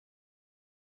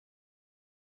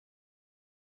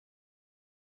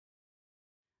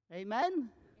Amen?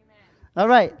 All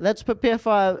right, let's prepare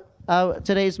for our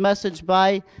today's message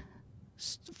by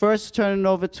first turning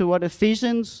over to what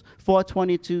Ephesians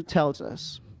 4:22 tells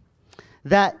us.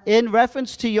 That in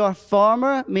reference to your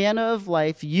former manner of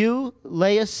life, you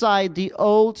lay aside the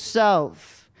old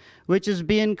self, which is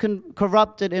being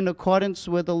corrupted in accordance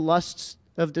with the lusts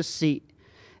of deceit,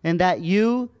 and that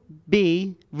you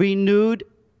be renewed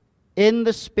in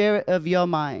the spirit of your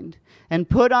mind, and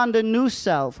put on the new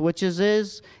self, which is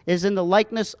in the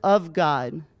likeness of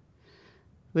God,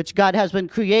 which God has been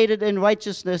created in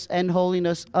righteousness and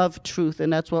holiness of truth.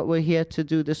 And that's what we're here to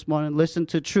do this morning. Listen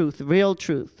to truth, real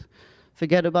truth.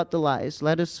 Forget about the lies.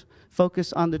 Let us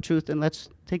focus on the truth, and let's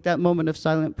take that moment of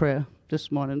silent prayer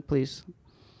this morning, please.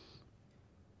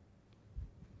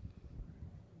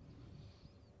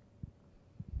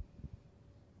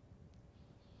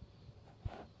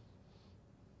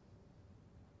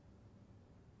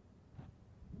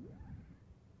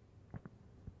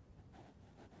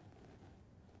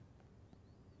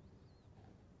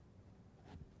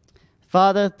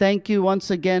 Father, thank you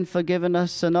once again for giving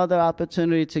us another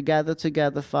opportunity to gather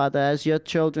together, Father, as your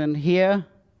children here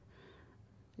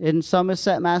in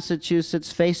Somerset,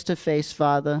 Massachusetts, face to face,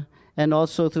 Father, and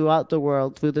also throughout the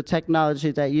world through the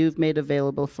technology that you've made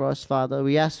available for us, Father.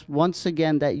 We ask once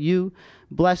again that you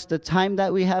bless the time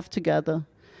that we have together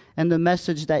and the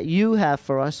message that you have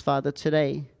for us, Father,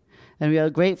 today. And we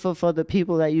are grateful for the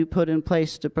people that you put in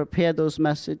place to prepare those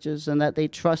messages, and that they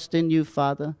trust in you,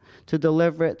 Father, to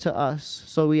deliver it to us.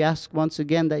 So we ask once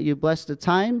again that you bless the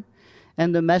time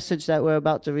and the message that we're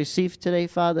about to receive today,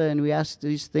 Father. And we ask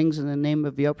these things in the name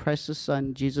of your precious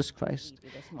Son, Jesus Christ.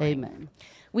 Amen.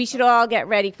 We should all get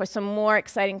ready for some more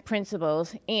exciting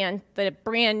principles and the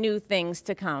brand new things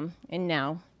to come. And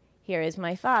now, here is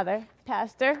my father,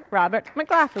 Pastor Robert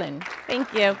McLaughlin.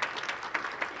 Thank you.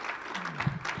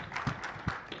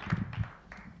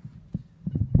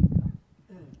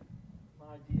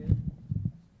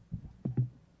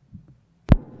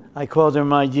 I called her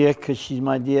my dear because she's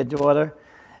my dear daughter.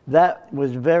 That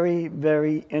was very,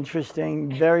 very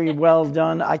interesting, very well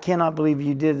done. I cannot believe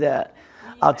you did that.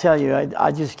 I'll tell you,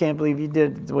 I just can't believe you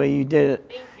did it the way you did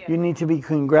it. You need to be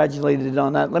congratulated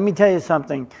on that. Let me tell you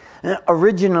something.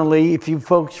 Originally, if you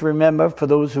folks remember, for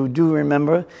those who do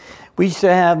remember, we used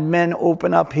to have men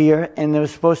open up here, and they were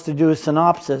supposed to do a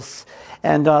synopsis.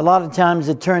 And a lot of times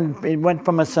it went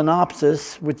from a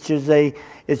synopsis, which is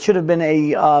it should have been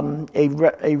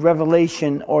a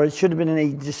revelation, or it should have been a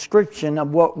description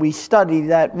of what we studied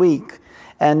that week.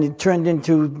 And it turned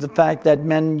into the fact that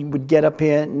men would get up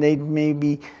here and they'd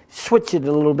maybe switch it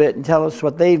a little bit and tell us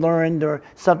what they learned or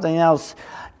something else.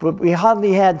 But we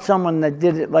hardly had someone that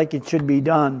did it like it should be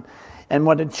done. And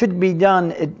what it should be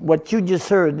done, what you just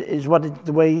heard is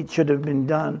the way it should have been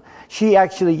done. She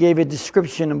actually gave a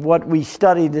description of what we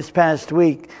studied this past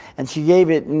week, and she gave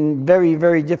it in a very,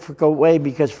 very difficult way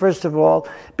because, first of all,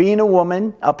 being a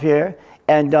woman up here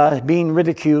and being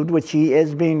ridiculed, which she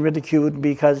is being ridiculed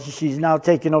because she's now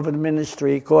taken over the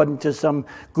ministry according to some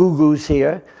gurus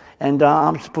here. And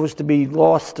I'm supposed to be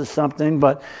lost or something,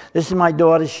 but this is my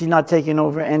daughter. She's not taking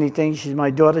over anything. She's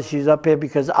my daughter. She's up here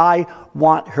because I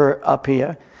want her up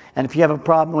here. And if you have a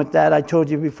problem with that, I told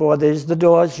you before, there's the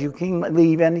doors. You can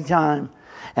leave anytime.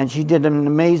 And she did an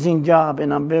amazing job,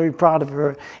 and I'm very proud of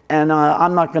her. And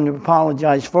I'm not going to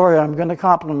apologize for her. I'm going to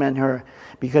compliment her,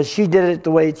 because she did it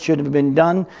the way it should have been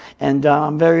done. And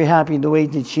I'm very happy the way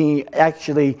that she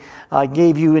actually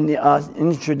gave you an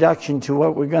introduction to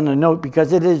what we're going to note,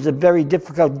 because it is a very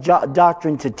difficult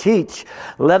doctrine to teach,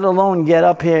 let alone get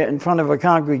up here in front of a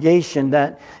congregation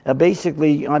that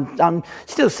basically, I'm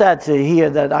still sad to hear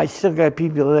that I still got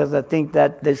people there that think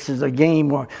that this is a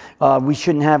game, or we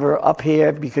shouldn't have her up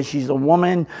here because she's a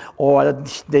woman, or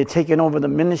they're taking over the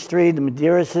ministry, the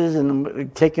Madeiras,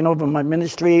 and taking over my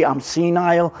ministry. I'm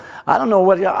senile. I don't know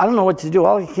what to do.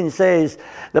 All I can say is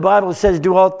the Bible says,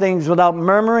 do all things without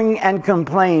murmuring and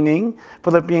complaining,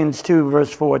 Philippians 2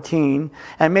 verse 14.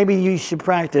 And maybe you should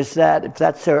practice that if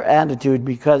that's your attitude,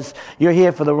 because you're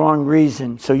here for the wrong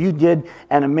reason. So you did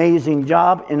an amazing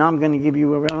job, and I'm going to give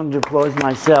you a round of applause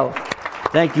myself.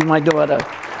 Thank you, my daughter.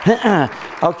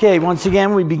 Okay, once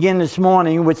again, we begin this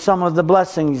morning with some of the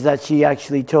blessings that she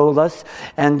actually told us.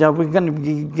 And we're going to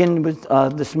begin with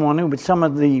this morning with some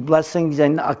of the blessings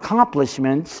and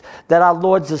accomplishments that our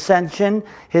Lord's ascension,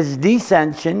 his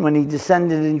descension, when he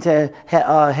descended into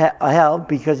hell,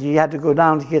 because he had to go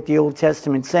down to get the Old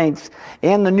Testament saints,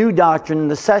 and the new doctrine,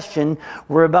 the session,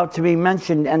 were about to be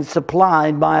mentioned and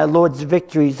supplied by our Lord's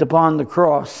victories upon the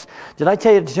cross. Did I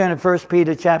tell you to turn to 1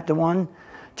 Peter chapter 1?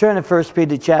 Turn to 1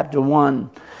 Peter chapter 1.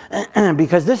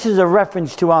 Because this is a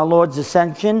reference to our Lord's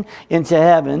ascension into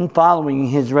heaven following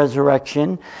his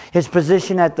resurrection, his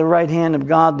position at the right hand of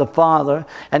God the Father.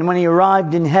 And when he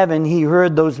arrived in heaven, he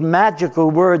heard those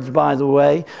magical words, by the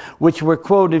way, which were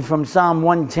quoted from Psalm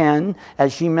 110,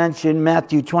 as she mentioned,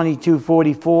 Matthew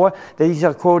 22:44. These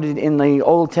are quoted in the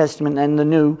Old Testament and the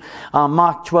New.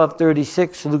 Mark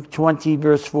 12:36, Luke 20,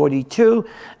 verse 42,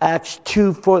 Acts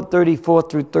 2:34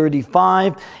 through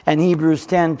 35, and Hebrews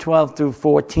 10:12 through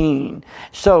 14.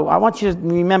 So I want you to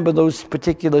remember those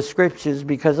particular scriptures,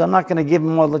 because I'm not going to give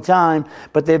them all the time,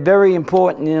 but they're very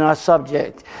important in our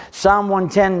subject. Psalm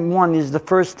 110:1 is the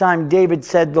first time David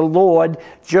said, "The Lord,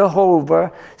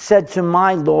 Jehovah, said to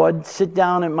my Lord, sit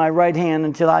down at my right hand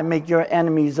until I make your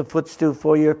enemies a footstool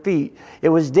for your feet." It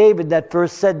was David that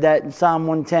first said that in Psalm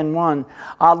 110:1.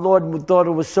 Our Lord thought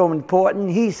it was so important,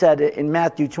 he said it in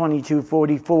Matthew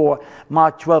 22:44,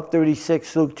 Mark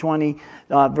 12:36, Luke 20,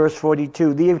 verse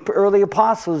 42. The early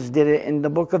apostles did it in the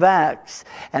book of Acts,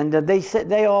 and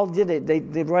they all did it.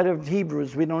 The writer of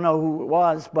Hebrews, we don't know who it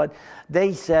was, but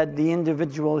they said, the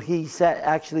individual,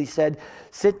 actually said,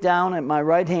 "Sit down at my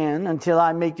right hand until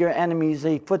I make your enemies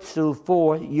a footstool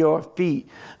for your feet."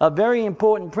 A very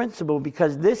important principle,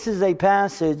 because this is a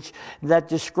passage that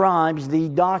describes the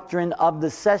doctrine of the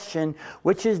session,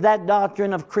 which is that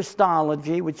doctrine of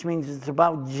Christology, which means it's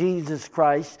about Jesus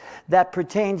Christ, that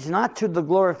pertains not to the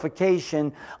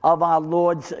glorification of our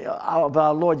Lord's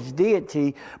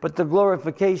deity, but the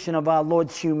glorification of our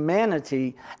Lord's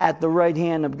humanity at the right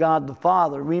hand of God the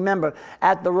Father. Remember,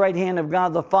 at the right hand of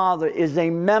God the Father is a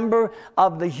member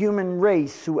of the human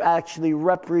race who actually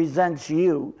represents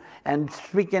you. And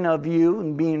speaking of you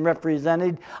and being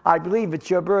represented, I believe it's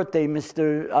your birthday,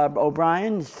 Mr.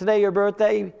 O'Brien. Is today your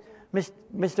birthday,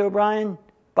 Mr. O'Brien?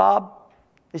 Bob?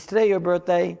 Is today your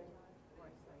birthday?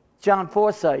 John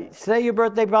Forsythe. Is today your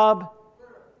birthday, Bob?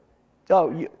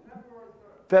 Oh,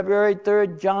 February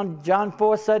 3rd, John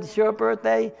Forsythe, is your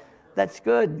birthday? That's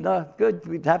good.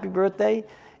 Good. Happy birthday.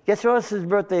 Guess who else's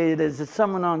birthday it is? It's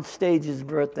someone on stage's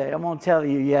birthday. I won't tell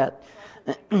you yet.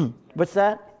 What's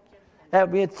that?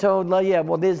 We're told, yeah,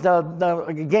 well, there's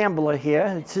the gambler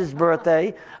here. It's his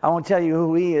birthday. I won't tell you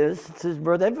who he is. It's his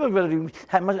birthday.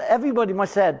 Everybody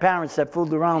must have had parents that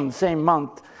fooled around the same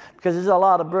month, because there's a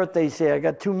lot of birthdays here. I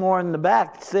got two more in the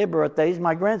back. It's their birthdays.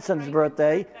 My grandson's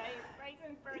birthday.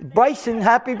 Bryson,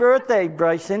 happy birthday,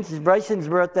 Bryson. It's Bryson's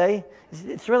birthday.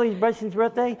 It's really Bryson's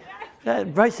birthday?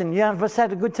 Bryson, you must have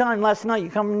had a good time last night. You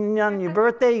coming on your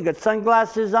birthday? You got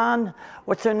sunglasses on?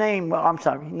 What's her name? Well, I'm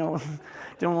sorry. No,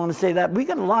 don't want to say that. We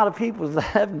got a lot of people that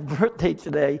have a birthday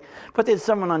today, but there's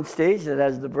someone on stage that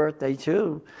has the birthday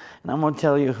too. And I'm going to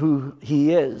tell you who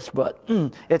he is, but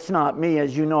it's not me.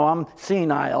 As you know, I'm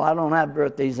senile. I don't have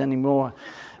birthdays anymore.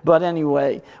 But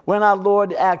anyway, when our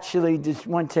Lord actually just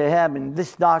went to heaven,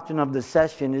 this doctrine of the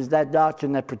session is that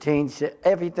doctrine that pertains to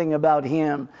everything about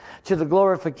him, to the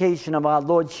glorification of our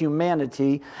Lord's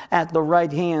humanity at the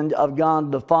right hand of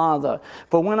God the Father.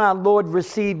 For when our Lord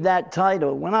received that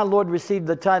title, when our Lord received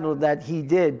the title that he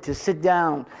did, to sit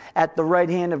down at the right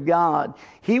hand of God,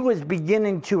 he was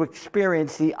beginning to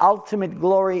experience the ultimate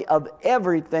glory of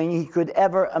everything he could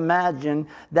ever imagine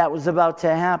that was about to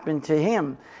happen to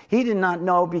him. He did not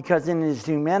know, because in his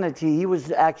humanity, he was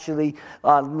actually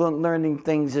learning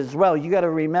things as well. You got to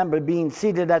remember, being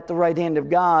seated at the right hand of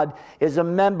God is a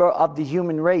member of the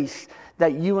human race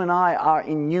that you and I are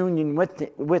in union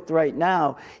with right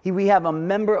now. We have a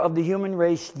member of the human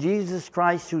race, Jesus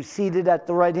Christ, who's seated at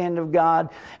the right hand of God.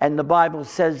 And the Bible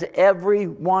says every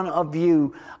one of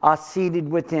you are seated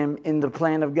with him in the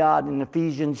plan of God in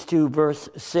Ephesians 2, verse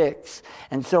 6.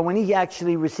 And so when he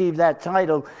actually received that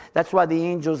title, that's why the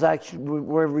angels actually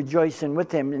were rejoicing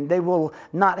with him. And they will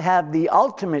not have the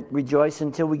ultimate rejoice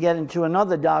until we get into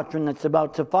another doctrine that's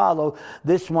about to follow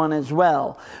this one as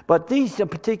well. But these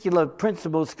particular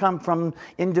principles come from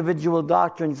individual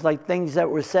doctrines, like things that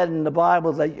were said in the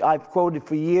Bible that I've quoted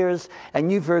for years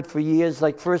and you've heard for years,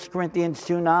 like 1 Corinthians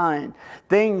 2:9.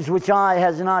 Things which eye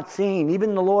has not seen.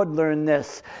 Even the Lord learned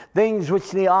this. Things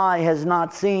which the eye has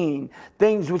not seen.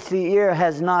 Things which the ear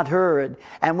has not heard,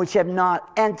 and which have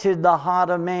not entered the heart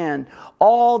of man.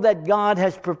 All that God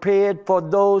has prepared for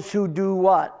those who do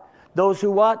what? Those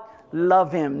who what?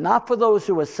 love him. Not for those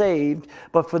who are saved,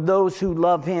 but for those who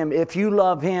love him. If you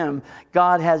love him,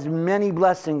 God has many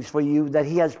blessings for you that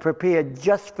he has prepared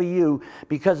just for you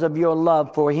because of your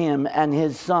love for him and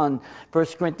his son. 1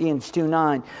 Corinthians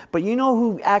 2:9. But you know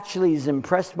who actually is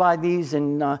impressed by these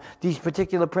and these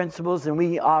particular principles, and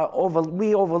we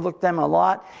overlook them a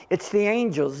lot? It's the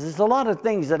angels. There's a lot of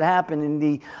things that happen in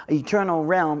the eternal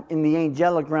realm, in the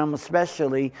angelic realm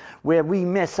especially, where we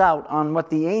miss out on what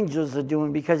the angels are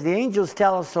doing, because the angels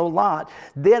tell us a lot.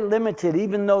 They're limited,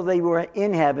 even though they were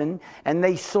in heaven and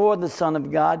they saw the Son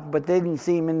of God, but they didn't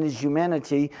see him in his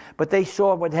humanity, but they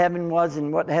saw what heaven was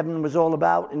and what heaven was all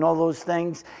about and all those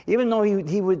things. Even though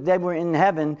they were in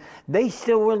heaven, they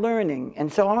still were learning.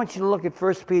 And so I want you to look at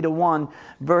 1 Peter 1,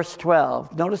 verse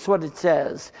 12. Notice what it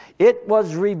says. It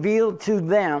was revealed to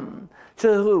them.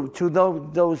 To who? To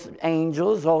those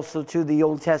angels, also to the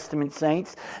Old Testament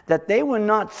saints, that they were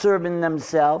not serving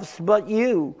themselves, but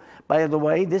you. By the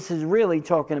way, this is really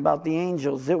talking about the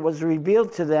angels. It was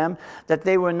revealed to them that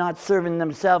they were not serving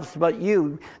themselves, but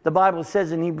you. The Bible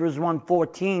says in Hebrews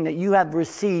 1:14 that you have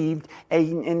received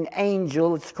an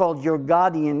angel, it's called your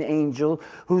guardian angel,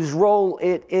 whose role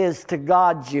it is to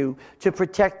guard you, to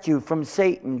protect you from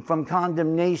Satan, from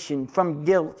condemnation, from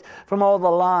guilt, from all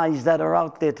the lies that are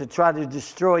out there to try to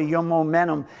destroy your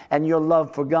momentum and your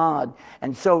love for God.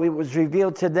 And so it was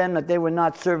revealed to them that they were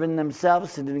not serving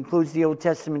themselves, and it includes the Old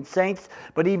Testament saints,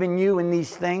 but even you in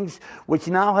these things, which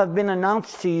now have been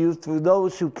announced to you through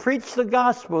those who preach the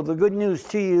gospel, the good news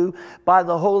to you by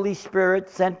the Holy Spirit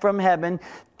sent from heaven,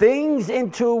 things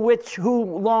into which who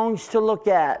longs to look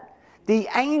at. The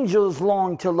angels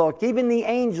long to look. Even the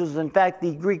angels, in fact,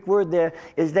 the Greek word there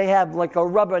is they have like a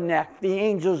rubberneck. The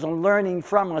angels are learning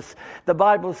from us. The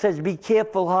Bible says, be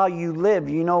careful how you live.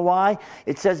 You know why?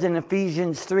 It says in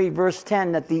Ephesians 3, verse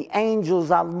 10, that the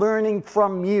angels are learning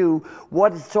from you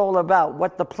what it's all about,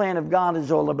 what the plan of God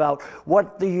is all about,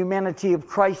 what the humanity of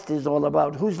Christ is all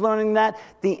about. Who's learning that?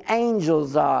 The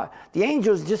angels are. The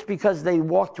angels, just because they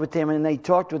walked with him and they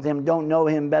talked with him, don't know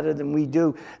him better than we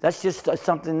do. That's just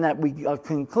something that we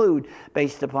conclude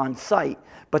based upon sight.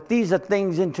 But these are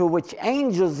things into which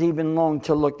angels even long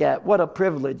to look at. What a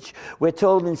privilege. We're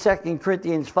told in 2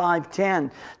 Corinthians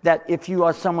 5:10 that if you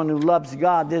are someone who loves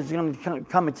God, there's going to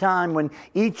come a time when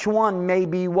each one may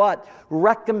be what?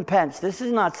 Recompensed. This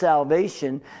is not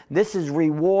salvation. This is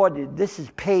rewarded. This is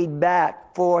paid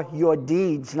back for your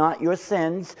deeds, not your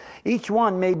sins. Each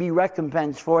one may be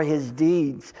recompensed for his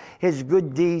deeds, his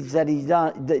good deeds that he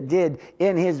did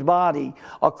in his body,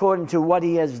 according to what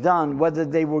he has done, whether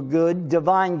they were good,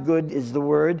 divine good is the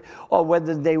word, or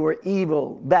whether they were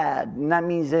evil, bad. And that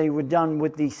means they were done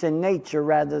with the sin nature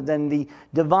rather than the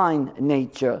divine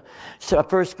nature. So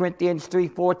 1 Corinthians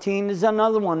 3:14 is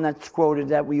another one that's quoted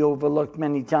that we overlooked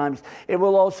many times. It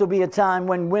will also be a time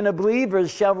when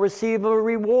believers shall receive a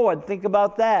reward. Think about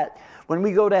that. When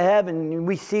we go to heaven and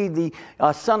we see the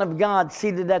Son of God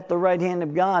seated at the right hand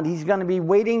of God, he's going to be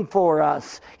waiting for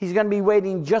us. He's going to be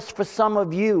waiting just for some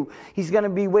of you. He's going to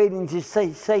be waiting to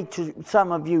say to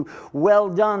some of you, well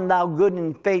done, thou good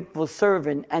and faithful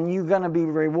servant. And you're going to be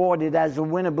rewarded as a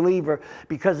winner believer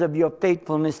because of your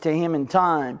faithfulness to him in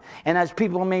time. And as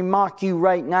people may mock you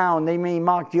right now, and they may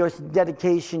mock your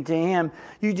dedication to him,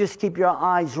 you just keep your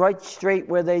eyes right straight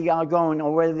where they are going,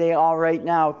 or where they are right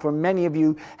now. For many of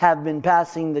you have been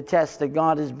passing the test that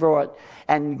God has brought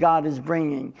and God is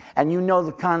bringing. And you know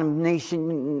the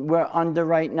condemnation we're under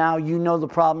right now. You know the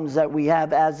problems that we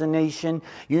have as a nation.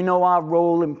 You know our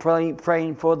role in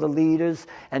praying for the leaders.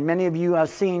 And many of you are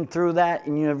seeing through that,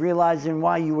 and you're realizing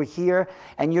why you were here.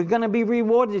 And you're going to be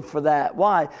rewarded for that.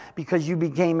 Why? Because you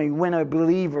became a winner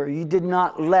believer. You did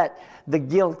not let the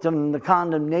guilt and the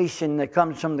condemnation that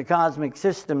comes from the cosmic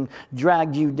system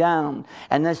drag you down.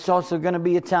 And there's also going to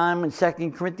be a time when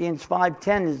 2 Corinthians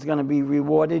 5:10 is going to be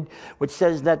rewarded, which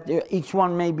says that each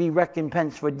one may be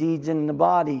recompensed for deeds in the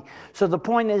body. So the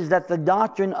point is that the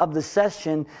doctrine of the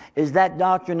session is that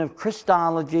doctrine of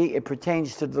Christology. It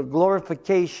pertains to the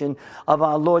glorification of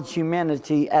our Lord's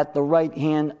humanity at the right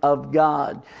hand of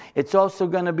God. It's also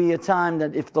going to be a time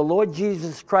that if the Lord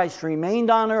Jesus Christ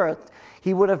remained on earth,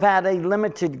 he would have had a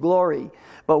limited glory.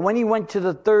 But when he went to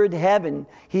the third heaven,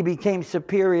 he became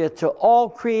superior to all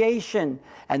creation,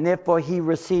 and therefore he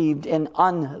received an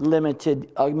unlimited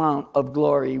amount of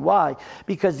glory. Why?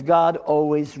 Because God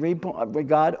always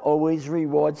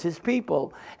rewards his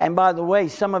people. And by the way,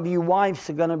 some of you wives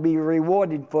are going to be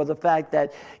rewarded for the fact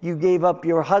that you gave up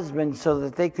your husband so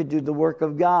that they could do the work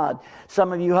of God.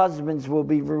 Some of you husbands will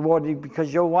be rewarded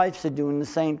because your wives are doing the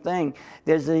same thing.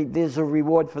 There's a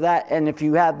reward for that. And if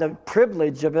you have the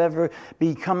privilege of ever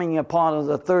be becoming a part of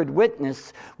the third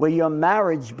witness, where your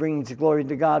marriage brings glory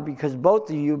to God, because both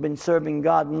of you have been serving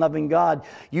God and loving God.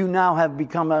 You now have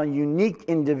become a unique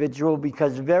individual,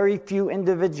 because very few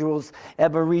individuals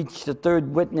ever reach the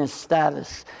third witness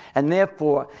status. And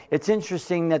therefore, it's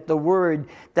interesting that the word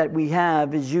that we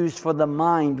have is used for the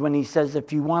mind when he says,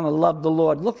 if you want to love the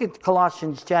Lord. Look at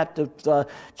Colossians chapter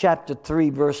 3,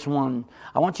 verse 1.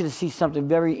 I want you to see something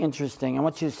very interesting. I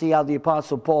want you to see how the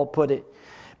Apostle Paul put it.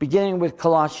 Beginning with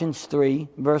Colossians 3,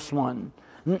 verse 1.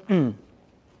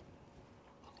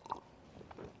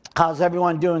 How's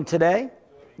everyone doing today?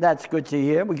 That's good to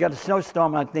hear. We got a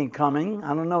snowstorm, I think, coming.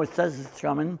 I don't know, it says it's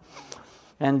coming.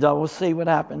 And we'll see what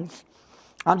happens.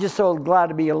 I'm just so glad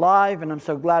to be alive, and I'm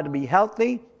so glad to be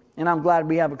healthy, and I'm glad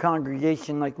we have a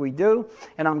congregation like we do,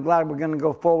 and I'm glad we're going to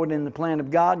go forward in the plan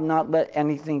of God and not let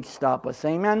anything stop us.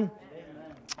 Amen?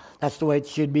 Amen. That's the way it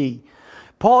should be.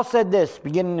 Paul said this,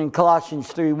 beginning in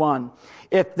Colossians 3:1.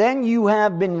 If then you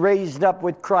have been raised up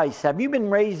with Christ. Have you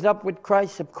been raised up with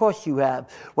Christ? Of course you have.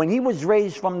 When he was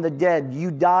raised from the dead,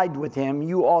 you died with him.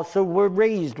 You also were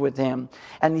raised with him.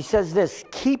 And he says this,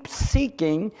 keep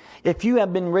seeking. If you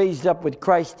have been raised up with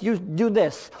Christ, you do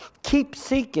this. Keep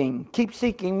seeking. Keep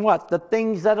seeking what? The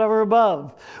things that are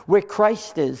above, where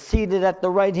Christ is, seated at the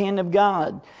right hand of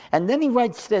God. And then he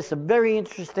writes this, a very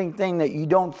interesting thing that you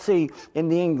don't see in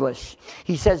the English.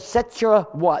 He says, set your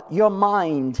what? Your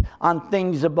mind on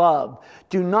things above.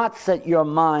 Do not set your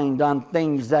mind on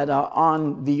things that are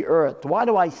on the earth. Why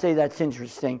do I say that's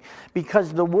interesting?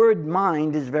 Because the word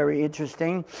mind is very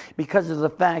interesting, because of the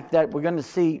fact that we're going to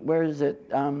see, where is it?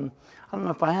 I don't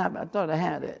know if I have it. I thought I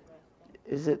had it.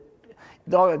 Is it?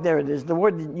 Oh, there it is. The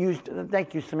word used,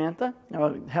 thank you, Samantha,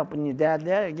 helping your dad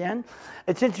there again.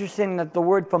 It's interesting that the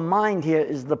word for mind here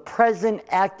is the present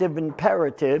active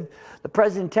imperative. The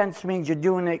present tense means you're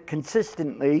doing it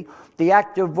consistently. The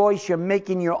active voice, you're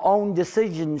making your own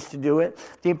decisions to do it.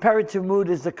 The imperative mood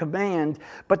is the command.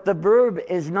 But the verb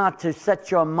is not to set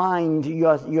your mind,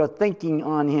 your thinking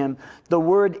on him. The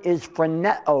word is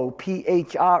phroneo,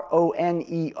 P-H-R-O-N-E-O.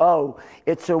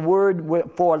 It's a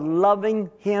word for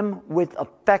loving him with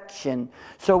affection.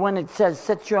 So when it says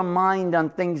set your mind on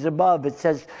things above, it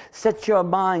says set your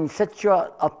mind, set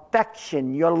your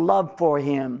affection, your love for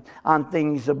him on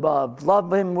things above.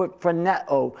 Love him with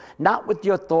phroneo, not with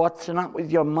your thoughts, not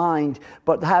with your mind,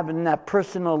 but having that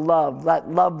personal love, that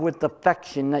love with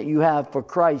affection that you have for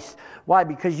Christ. Why?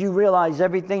 Because you realize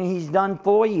everything he's done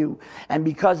for you. And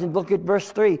because, and look at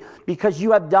verse 3, because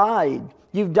you have died.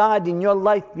 You've died in your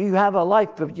life. You have a life,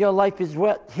 but your life is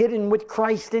what? Hidden with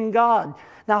Christ in God.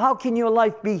 Now, how can your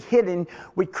life be hidden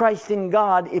with Christ in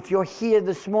God if you're here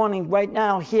this morning, right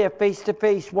now, here, face to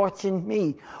face, watching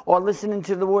me or listening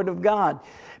to the Word of God?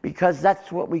 Because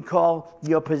that's what we call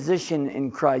your position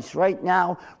in Christ. Right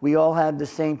now, we all have the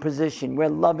same position. We're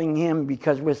loving him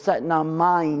because we're setting our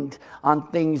mind on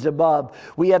things above.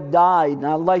 We have died, and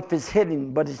our life is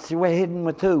hidden, but we're hidden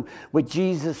with who? With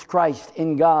Jesus Christ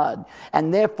in God.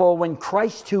 And therefore, when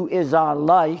Christ, who is our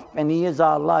life, and he is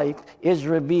our life, is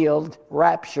revealed,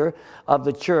 rapture of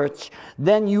the church,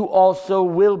 then you also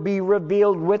will be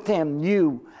revealed with him.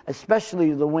 You,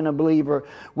 especially the winner believer,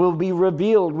 will be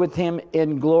revealed with him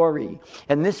in glory.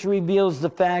 And this reveals the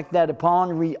fact that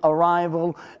upon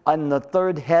arrival in the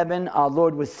third heaven, our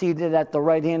Lord was seated at the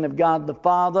right hand of God the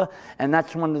Father, and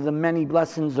that's one of the many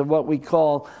blessings of what we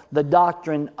call the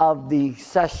doctrine of the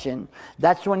session.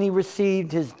 That's when he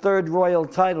received his third royal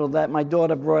title that my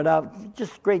daughter brought out.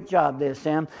 Just great job there,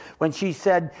 Sam. When she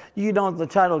said, you know the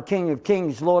title King of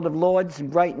Kings, Lord of Lords,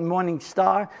 Bright and Morning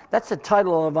Star? That's a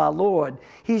title of our Lord.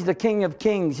 He's the King of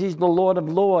Kings. He's the Lord of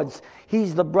Lords.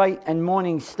 He's the bright and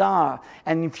morning star.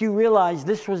 And if you realize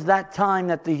this was that time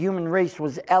that the human race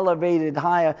was elevated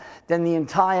higher than the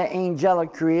entire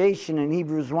angelic creation in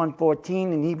Hebrews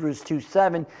 1:14 and Hebrews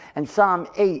 2:7 and Psalm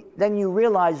 8, then you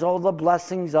realize all the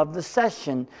blessings of the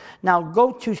session. Now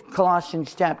go to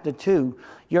Colossians chapter 2.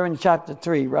 You're in chapter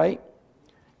 3, right?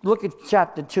 Look at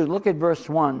chapter 2. Look at verse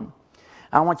 1.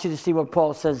 I want you to see what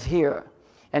Paul says here.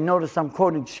 And notice I'm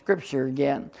quoting scripture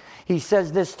again. He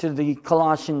says this to the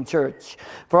Colossian church.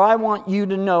 For I want you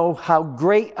to know how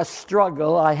great a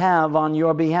struggle I have on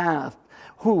your behalf.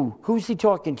 Who's he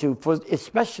talking to?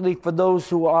 Especially for those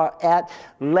who are at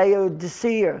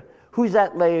Laodicea. Who's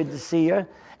at Laodicea?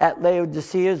 At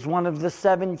Laodicea is one of the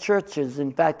 7 churches.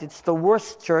 In fact, it's the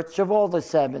worst church of all the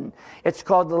 7. It's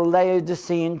called the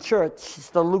Laodicean church. It's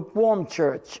the lukewarm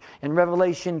church. In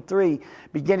Revelation 3,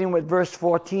 beginning with verse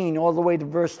 14 all the way to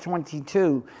verse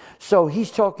 22. So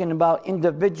he's talking about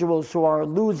individuals who are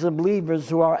loser believers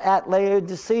who are at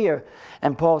Laodicea.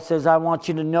 And Paul says, I want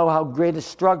you to know how great a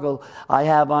struggle I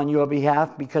have on your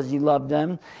behalf because you love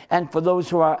them. And for those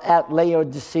who are at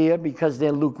Laodicea because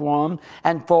they're lukewarm.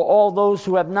 And for all those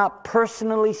who have not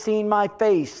personally seen my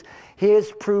face.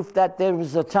 Here's proof that there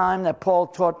was a time that Paul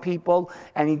taught people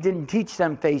and he didn't teach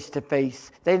them face to face.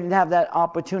 They didn't have that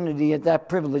opportunity, that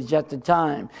privilege at the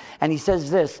time. And he says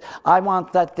this, I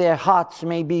want that their hearts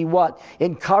may be what?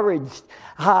 Encouraged.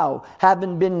 How?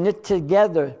 Having been knit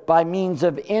together by means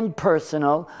of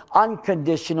impersonal,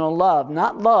 unconditional love.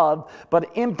 Not love, but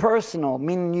impersonal,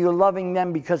 meaning you're loving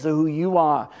them because of who you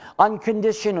are.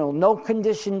 Unconditional, no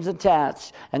conditions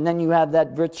attached. And then you have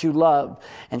that virtue love.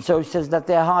 And so he says that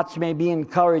their hearts may be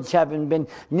encouraged, having been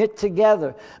knit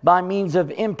together by means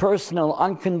of impersonal,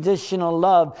 unconditional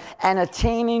love, and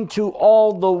attaining to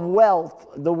all the wealth,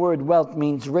 the word wealth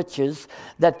means riches,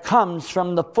 that comes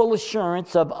from the full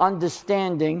assurance of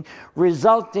understanding,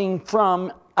 resulting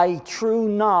from a true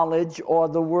knowledge, or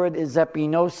the word is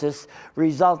epignosis,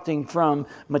 resulting from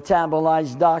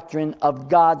metabolized doctrine of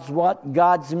God's what?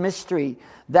 God's mystery.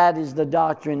 That is the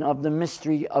doctrine of the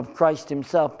mystery of Christ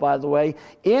himself, by the way,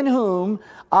 in whom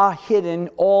are hidden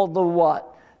all the what?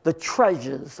 The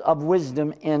treasures of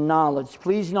wisdom and knowledge.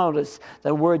 Please notice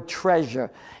the word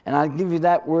treasure. And I'll give you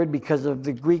that word because of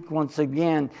the Greek once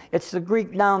again. It's the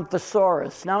Greek noun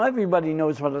thesaurus. Now everybody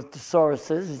knows what a thesaurus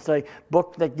is. It's a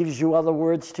book that gives you other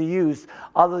words to use,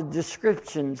 other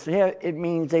descriptions. Here it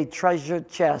means a treasure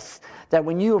chest. That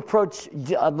when you approach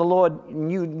the Lord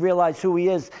and you realize who he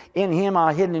is, in him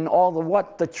are hidden all the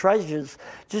what? The treasures.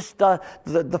 Just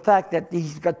the fact that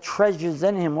he's got treasures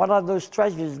in him. What are those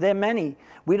treasures? They're many.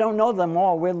 We don't know them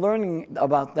all. We're learning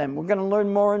about them. We're going to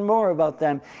learn more and more about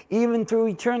them. Even through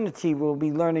eternity, we'll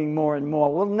be learning more and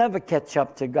more. We'll never catch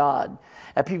up to God.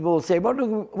 And people will say, what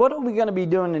are we going to be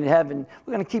doing in heaven?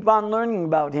 We're going to keep on learning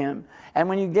about him. And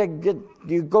when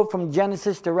you go from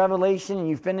Genesis to Revelation and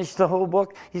you finish the whole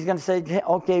book, he's going to say, hey,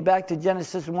 okay, back to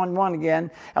Genesis 1:1 again.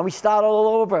 And we start all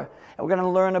over. And we're going to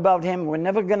learn about him. We're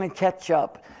never going to catch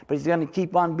up. But he's going to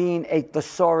keep on being a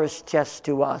thesaurus chest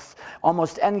to us.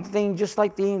 Almost anything, just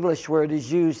like the English word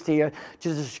is used here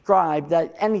to describe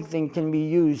that anything can be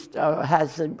used,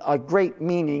 has a great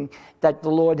meaning that the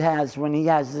Lord has when he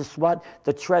has this what?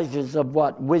 The treasures of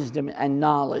what? Wisdom and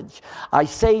knowledge. I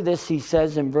say this, he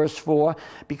says in verse 4,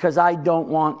 because I don't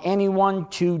want anyone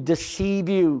to deceive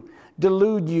you.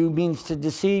 Delude you means to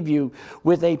deceive you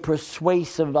with a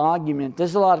persuasive argument.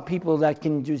 There's a lot of people that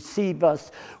can deceive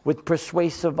us with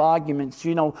persuasive arguments.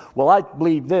 You know, well, I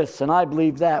believe this and I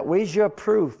believe that. Where's your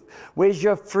proof? Where's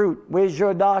your fruit? Where's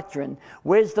your doctrine?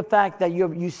 Where's the fact that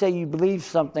you say you believe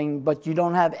something, but you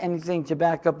don't have anything to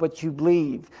back up what you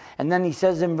believe? And then he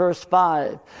says in verse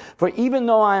 5, for even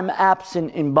though I am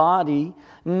absent in body,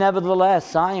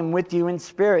 nevertheless, I am with you in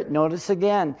spirit. Notice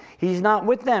again, he's not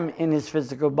with them in his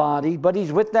physical body, but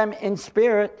he's with them in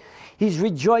spirit. He's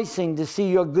rejoicing to see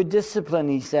your good discipline,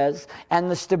 he says, and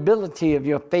the stability of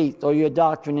your faith or your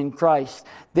doctrine in Christ.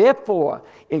 Therefore,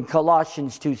 in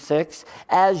Colossians 2:6,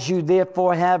 as you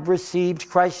therefore have received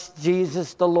Christ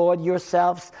Jesus the Lord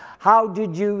yourselves. How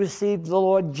did you receive the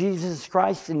Lord Jesus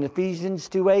Christ in Ephesians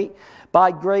 2:8?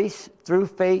 By grace, through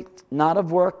faith, not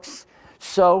of works.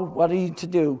 So, what are you to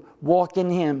do? Walk in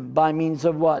him by means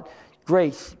of what?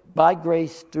 Grace. By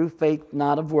grace, through faith,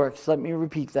 not of works. Let me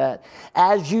repeat that.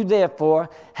 As you therefore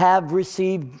have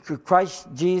received Christ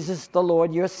Jesus the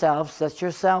Lord yourselves, that's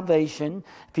your salvation.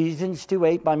 Ephesians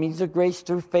 2:8, by means of grace,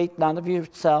 through faith, not of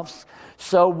yourselves.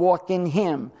 So walk in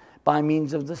him by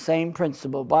means of the same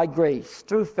principle, by grace,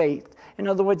 through faith. In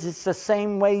other words, it's the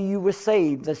same way you were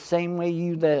saved, the same way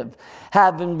you live.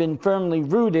 Having been firmly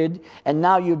rooted, and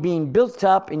now you're being built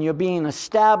up and you're being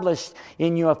established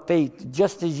in your faith,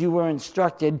 just as you were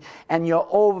instructed, and you're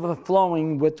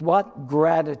overflowing with what?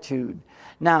 Gratitude.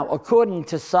 Now, according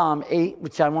to Psalm 8,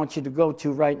 which I want you to go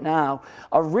to right now,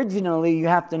 originally you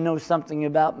have to know something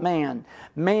about man.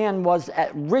 Man was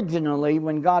originally,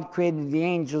 when God created the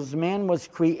angels, man was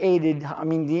created,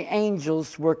 the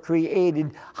angels were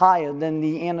created higher than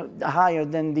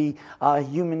the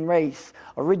human race.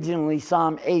 Originally,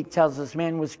 Psalm 8 tells us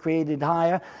man was created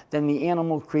higher than the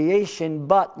animal creation,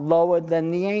 but lower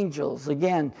than the angels.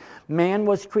 Again, man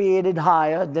was created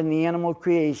higher than the animal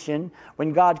creation.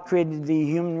 When God created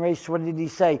the human race, what did he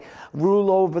say?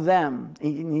 Rule over them.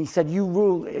 He said, you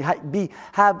rule,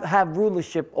 have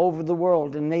rulership over the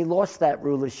world. And they lost that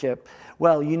rulership.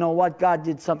 Well, you know what? God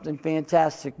did something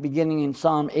fantastic beginning in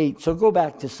Psalm 8. So go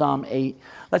back to Psalm 8.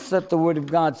 Let's let the Word of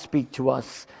God speak to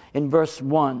us in verse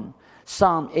 1.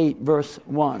 Psalm 8, verse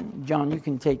 1. John, you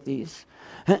can take these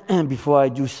before I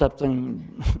do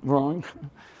something wrong.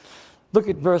 Look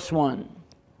at verse 1.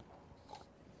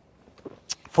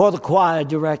 For the choir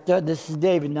director, this is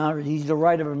David now. He's the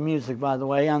writer of music, by the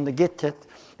way, on the gittit.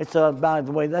 It's by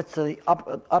the way, that's a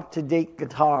up-to-date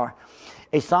guitar.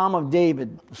 A psalm of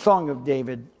David, a song of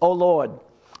David. O Lord,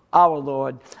 our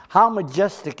Lord, how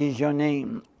majestic is your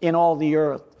name in all the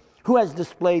earth. Who has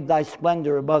displayed thy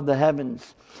splendor above the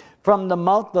heavens? From the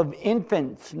mouth of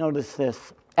infants, notice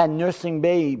this, and nursing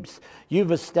babes,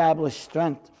 you've established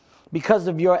strength because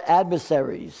of your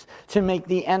adversaries, to make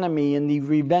the enemy and the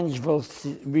revengeful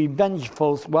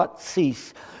what?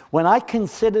 Cease. When I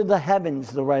consider the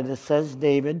heavens, the writer says,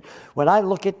 David, when I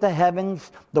look at the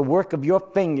heavens, the work of your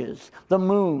fingers, the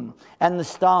moon and the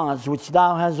stars which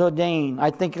thou hast ordained,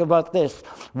 I think about this.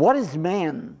 What is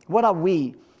man? What are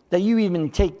we that you even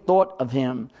take thought of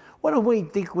him? What do we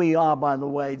think we are, by the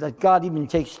way, that God even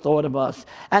takes thought of us?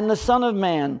 And the Son of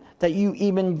Man, that you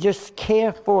even just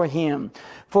care for him.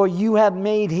 For you have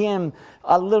made him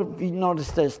a little, you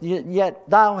notice this, yet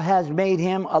thou hast made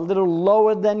him a little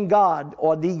lower than God,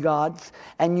 or the gods,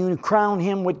 and you crown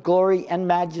him with glory and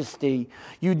majesty.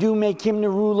 You do make him to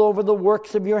rule over the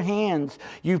works of your hands.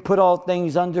 You put all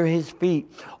things under his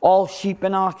feet, all sheep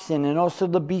and oxen, and also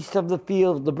the beasts of the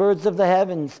field, the birds of the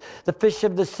heavens, the fish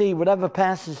of the sea, whatever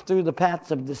passes through the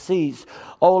paths of the seas.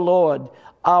 O Lord,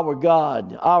 our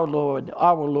God, our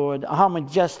Lord, how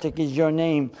majestic is your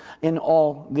name in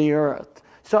all the earth.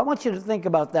 So I want you to think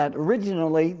about that.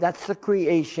 Originally, that's the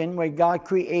creation where God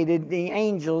created the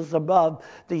angels above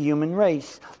the human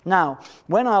race. Now,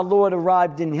 when our Lord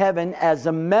arrived in heaven as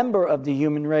a member of the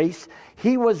human race,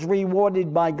 he was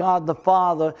rewarded by God the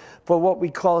Father for what we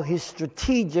call his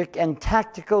strategic and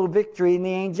tactical victory in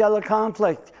the angelic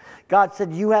conflict. God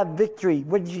said, you have victory.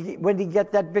 Where did he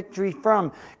get that victory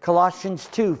from? Colossians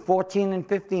 2:14 and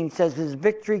 15 says his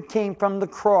victory came from the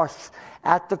cross.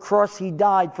 At the cross he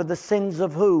died for the sins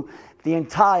of who? The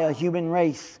entire human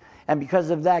race. And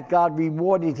because of that, God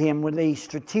rewarded him with a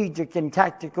strategic and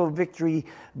tactical victory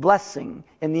blessing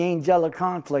in the angelic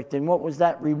conflict. And what was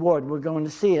that reward? We're going to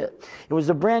see it. It was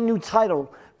a brand new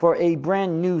title for a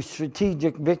brand new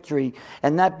strategic victory.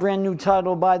 And that brand new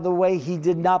title, by the way, he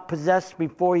did not possess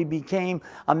before he became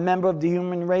a member of the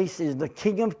human race, is the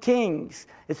King of Kings.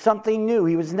 It's something new.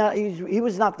 He was not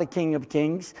the King of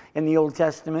Kings in the Old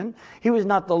Testament. He was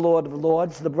not the Lord of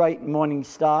Lords, the bright morning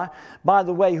star. By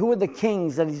the way, who are the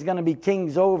kings that he's going to be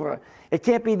kings over? It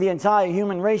can't be the entire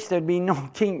human race. There'd be no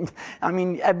king. I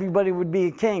mean, everybody would be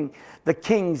a king. The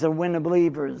kings are winner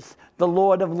believers. The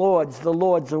Lord of Lords, the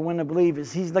Lords are winner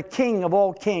believers. He's the King of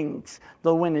all kings,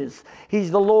 the winners. He's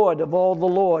the Lord of all the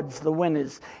Lords, the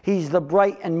winners. He's the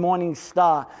bright and morning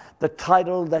star, the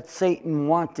title that Satan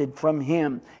wanted from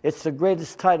him. It's the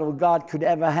greatest title God could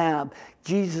ever have.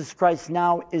 Jesus Christ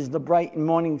now is the bright and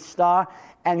morning star,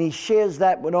 and he shares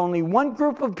that with only one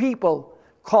group of people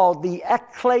called the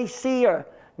ecclesia.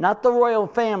 Not the royal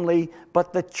family,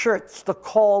 but the church, the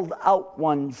called out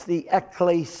ones, the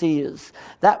ecclesias.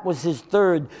 That was his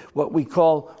third, what we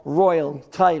call royal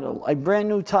title. A brand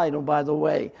new title, by the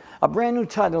way. A brand new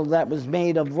title that was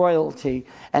made of royalty.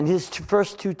 And his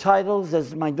first two titles,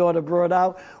 as my daughter brought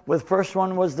out, the first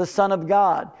one was the Son of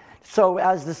God. So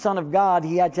as the Son of God,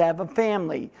 he had to have a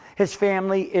family. His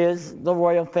family is, the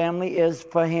royal family is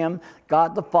for him,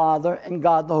 God the Father and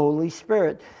God the Holy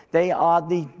Spirit. They are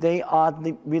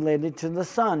related to the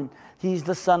Son. He's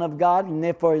the Son of God, and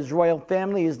therefore his royal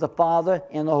family is the Father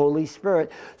and the Holy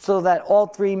Spirit. So that all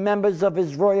three members of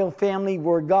his royal family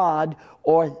were God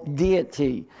or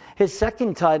deity. His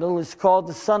second title is called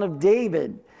the Son of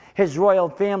David. His royal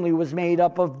family was made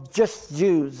up of just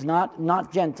Jews,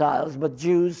 not Gentiles, but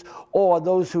Jews, or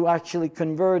those who actually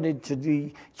converted to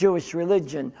the Jewish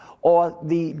religion, or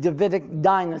the Davidic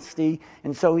dynasty,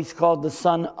 and so he's called the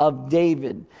Son of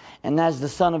David. And as the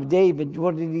Son of David,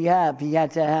 what did he have? He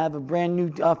had to have a brand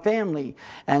new family,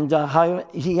 and how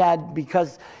he had,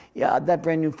 because that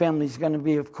brand new family is going to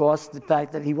be, of course, the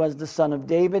fact that he was the Son of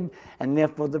David, and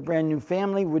therefore the brand new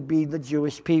family would be the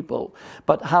Jewish people.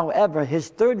 But however, his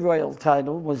third royal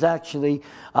title was actually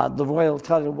the royal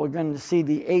title we're going to see.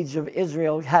 The age of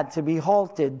Israel had to be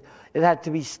halted. It had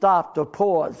to be stopped or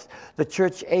paused. The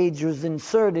church age was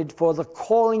inserted for the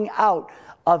calling out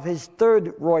of his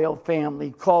third royal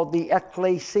family, called the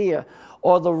ecclesia,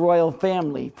 or the royal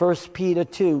family. 1 Peter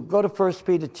 2. Go to 1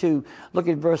 Peter 2. Look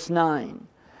at verse 9.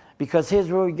 Because here's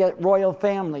where we get royal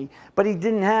family. But he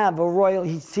didn't have a royal,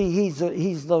 he's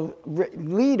the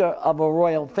leader of a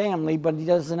royal family, but he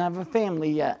doesn't have a family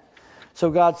yet. So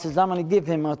God says, I'm going to give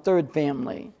him a third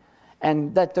family.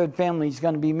 And that third family is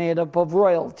going to be made up of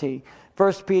royalty.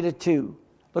 1 Peter 2,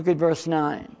 look at verse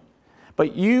 9.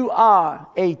 But you are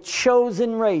a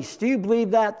chosen race. Do you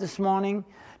believe that this morning?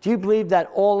 Do you believe that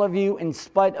all of you, in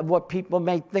spite of what people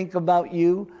may think about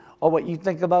you or what you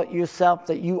think about yourself,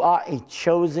 that you are a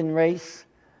chosen race,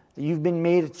 that you've been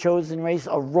made a chosen race,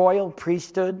 a royal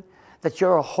priesthood, that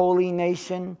you're a holy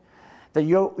nation, that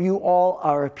you all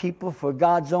are a people for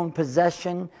God's own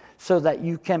possession, so that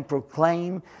you can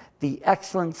proclaim the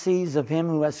excellencies of him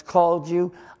who has called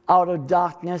you out of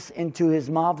darkness into his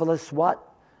marvelous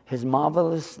what? His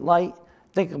marvelous light.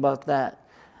 Think about that.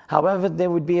 However, there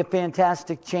would be a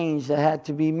fantastic change that had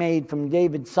to be made from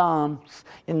David's Psalms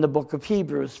in the book of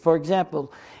Hebrews. For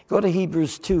example, go to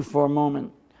Hebrews 2 for a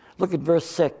moment. Look at verse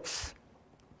 6.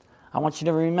 I want you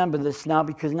to remember this now,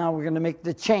 because now we're going to make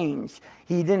the change.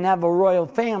 He didn't have a royal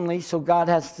family, so God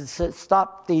has to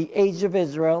stop the age of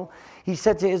Israel. He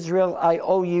said to Israel, I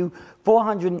owe you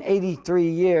 483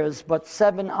 years, but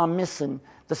 7 are missing.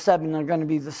 The 7 are going to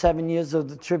be the 7 years of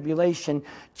the tribulation.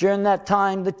 During that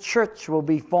time, the church will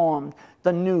be formed,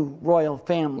 the new royal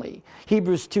family.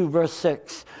 Hebrews 2, verse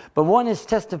 6. But one is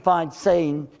testified,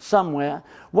 saying somewhere,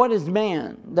 what is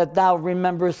man, that thou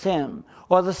rememberest him?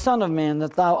 Or the son of man,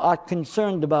 that thou art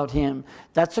concerned about him?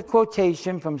 That's a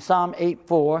quotation from Psalm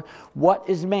 8:4. What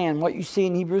is man? What you see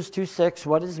in Hebrews 2:6.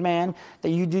 What is man,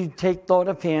 that you do take thought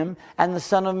of him? And the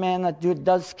son of man, that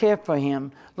does care for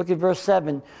him. Look at verse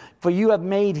 7. For you have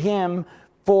made him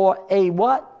for a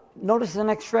what? Notice the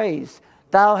next phrase.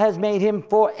 Thou hast made him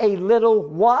for a little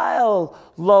while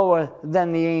lower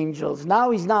than the angels.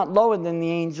 Now he's not lower than the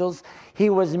angels. He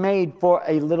was made for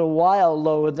a little while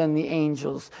lower than the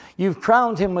angels. You've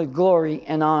crowned him with glory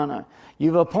and honor.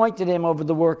 You've appointed him over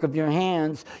the work of your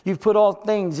hands. You've put all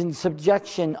things in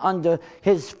subjection under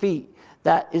his feet.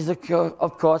 That is,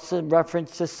 of course, a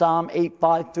reference to Psalm 8,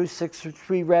 5 through 6, which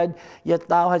we read. Yet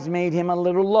thou hast made him a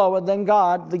little lower than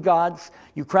God, the gods.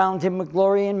 You crowned him with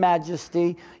glory and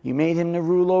majesty. You made him to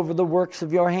rule over the works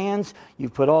of your hands. You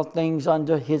put all things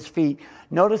under his feet.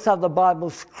 Notice how the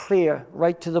Bible's clear,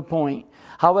 right to the point.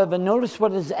 However, notice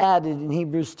what is added in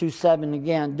Hebrews 2:7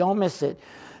 again. Don't miss it.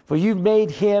 For you've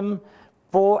made him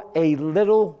for a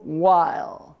little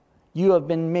while. You have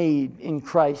been made in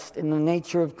Christ, in the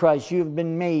nature of Christ. You have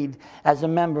been made as a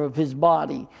member of his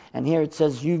body. And here it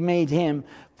says, you've made him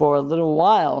for a little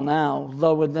while now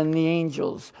lower than the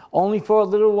angels. Only for a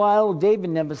little while. David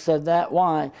never said that.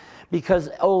 Why? Because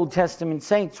Old Testament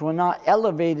saints were not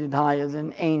elevated higher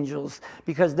than angels,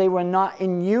 because they were not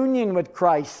in union with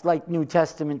Christ like New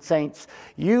Testament saints.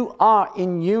 You are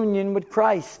in union with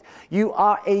Christ. You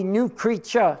are a new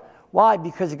creature. Why?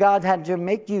 Because God had to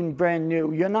make you brand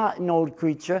new. You're not an old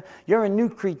creature. You're a new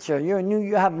creature. You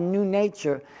have a new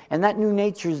nature. And that new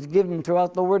nature is given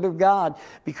throughout the Word of God.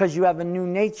 Because you have a new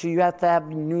nature, you have to have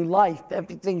a new life.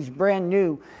 Everything's brand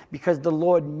new because the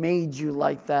Lord made you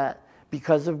like that.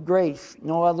 Because of grace.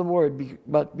 No other word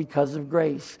but because of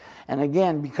grace. And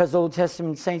again, because Old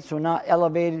Testament saints were not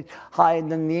elevated higher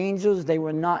than the angels, they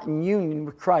were not in union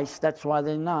with Christ. That's why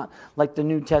they're not like the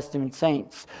New Testament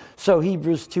saints. So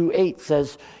Hebrews 2:8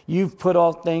 says, you've put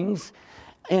all things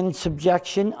in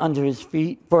subjection under his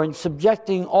feet. For in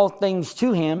subjecting all things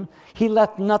to him, he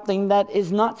left nothing that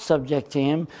is not subject to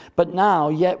him. But now,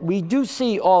 yet we do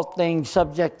see all things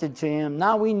subjected to him.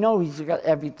 Now we know he's got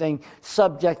everything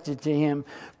subjected to him.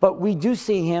 But we do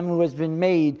see him who has been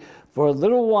made for a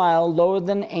little while lower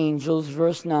than angels,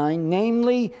 verse 9,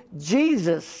 namely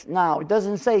Jesus. Now, it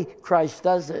doesn't say Christ,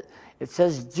 does it? It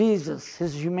says Jesus,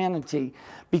 his humanity.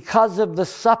 Because of the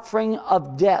suffering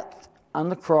of death on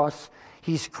the cross,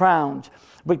 he's crowned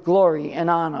with glory and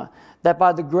honor, that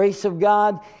by the grace of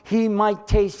God, he might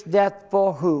taste death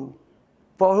for who?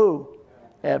 For who?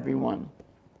 Everyone.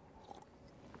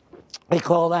 They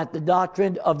call that the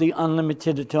doctrine of the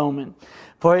unlimited atonement.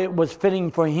 For it was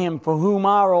fitting for him, for whom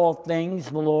are all things,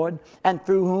 the Lord, and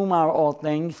through whom are all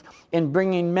things, in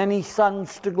bringing many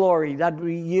sons to glory. That would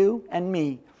be you and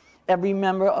me. Every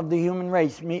member of the human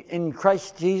race. In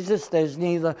Christ Jesus, there's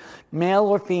neither male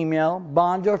or female,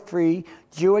 bond or free,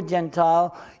 Jew or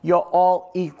Gentile. You're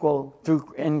all equal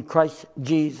in Christ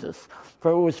Jesus.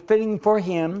 For it was fitting for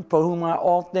him, for whom are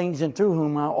all things and through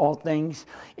whom are all things,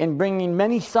 in bringing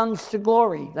many sons to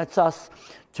glory. That's us.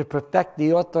 To perfect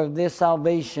the author of their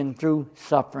salvation through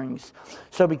sufferings.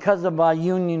 So because of our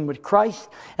union with Christ,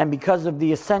 and because of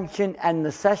the ascension and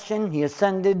the session, he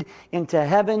ascended into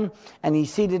heaven, and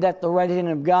he's seated at the right hand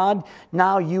of God.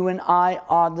 Now you and I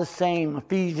are the same.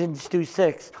 Ephesians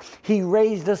 2:6. He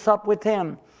raised us up with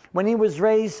him. When he was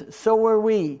raised, so were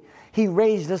we. He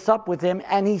raised us up with him,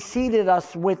 and he seated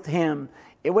us with him.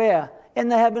 Where? In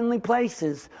the heavenly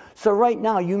places. So right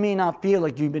now, you may not feel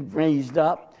like you've been raised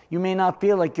up. You may not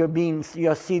feel like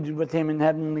you're seated with him in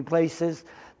heavenly places.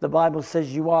 The Bible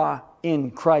says you are.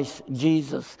 in Christ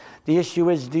Jesus. The issue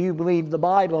is, do you believe the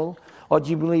Bible or do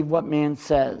you believe what man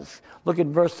says? Look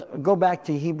at go back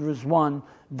to Hebrews 1,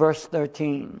 verse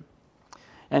 13.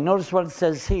 And notice what it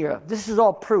says here. This is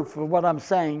all proof of what I'm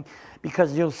saying,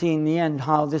 because you'll see in the end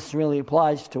how this really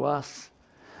applies to us.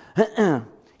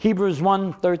 Hebrews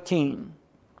 1:13.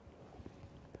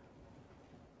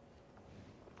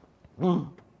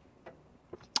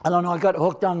 I don't know, I got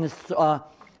hooked on this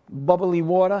bubbly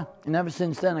water, and ever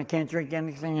since then I can't drink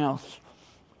anything else.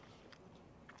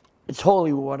 It's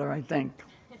holy water, I think.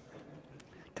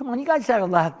 Come on, you guys have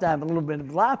to have a little bit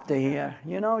of laughter here.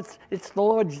 You know, it's the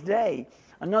Lord's day.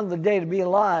 Another day to be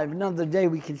alive. Another day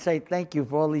we can say thank you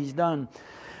for all He's done.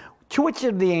 To which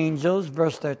of the angels,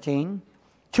 verse 13,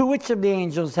 to which of the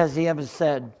angels has He ever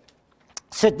said,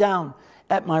 sit down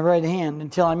at my right hand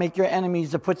until I make your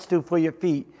enemies a footstool for your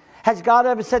feet? Has God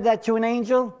ever said that to an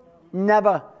angel?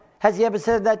 Never. Has He ever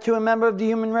said that to a member of the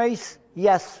human race?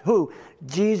 Yes. Who?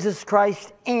 Jesus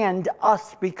Christ and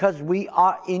us, because we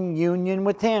are in union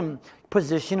with Him.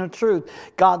 Position of truth.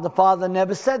 God the Father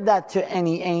never said that to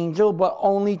any angel, but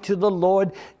only to the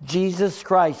Lord Jesus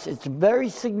Christ. It's very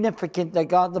significant that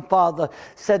God the Father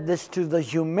said this to the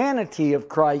humanity of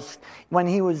Christ when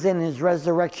He was in His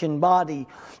resurrection body.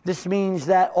 This means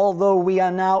that although we are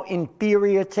now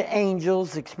inferior to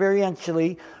angels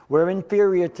experientially, we're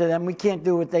inferior to them. We can't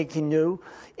do what they can do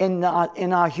in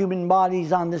our human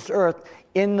bodies on this earth.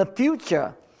 In the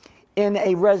future, in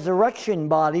a resurrection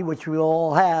body, which we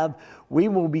all have, we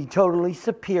will be totally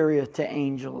superior to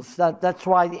angels. That's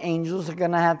why the angels are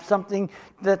going to have something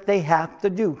that they have to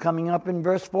do. Coming up in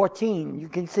verse 14. You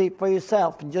can see it for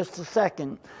yourself in just a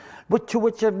second. But to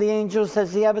which of the angels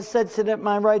has He ever said, sit at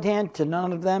my right hand? To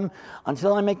none of them,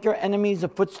 until I make your enemies a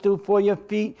footstool for your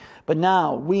feet. But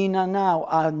now, we are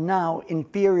now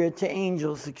inferior to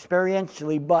angels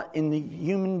experientially, but in the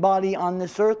human body on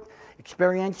this earth,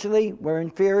 experientially, we're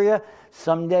inferior.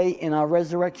 Someday in our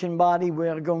resurrection body, we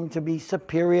are going to be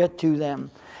superior to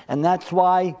them. And that's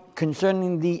why,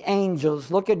 concerning the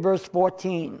angels, look at verse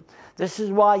 14. This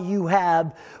is why you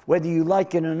have, whether you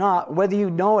like it or not, whether you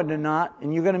know it or not,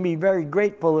 and you're going to be very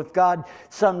grateful if God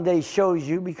someday shows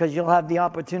you, because you'll have the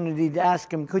opportunity to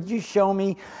ask Him, could you show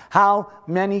me how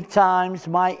many times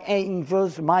my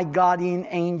angels, my guardian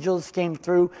angels came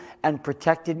through and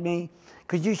protected me?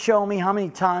 Could you show me how many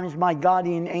times my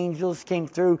guardian angels came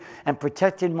through and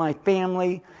protected my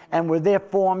family and were there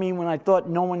for me when I thought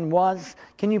no one was?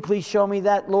 Can you please show me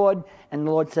that, Lord? And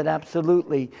the Lord said,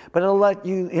 absolutely. But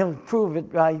He'll prove it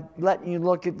by letting you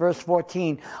look at verse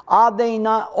 14. Are they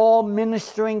not all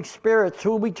ministering spirits?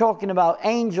 Who are we talking about?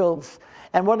 Angels.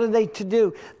 And what are they to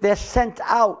do? They're sent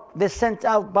out. They're sent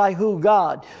out by who?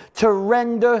 God. To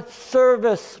render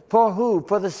service for who?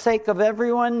 For the sake of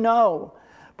everyone? No.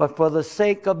 But for the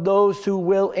sake of those who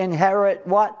will inherit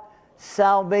what?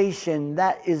 Salvation.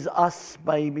 That is us,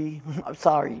 baby. I'm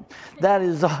sorry. That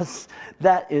is us.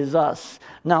 That is us.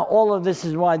 Now, all of this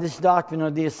is why this doctrine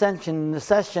of the ascension and the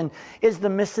session is the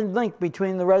missing link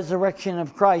between the resurrection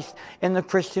of Christ and the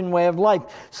Christian way of life.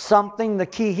 The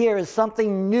key here is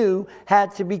something new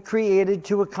had to be created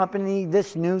to accompany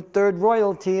this new third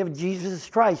royalty of Jesus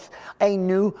Christ, a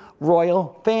new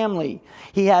royal family.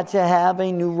 He had to have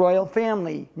a new royal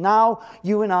family. Now,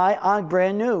 you and I are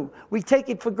brand new. We take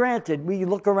it for granted. We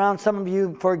look around, some of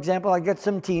you, for example, I got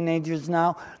some teenagers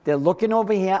now. They're looking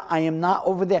over here. I am not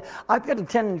over there. I've got a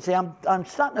tendency, I'm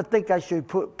starting to think I should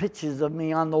put pictures of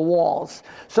me on the walls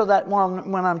so that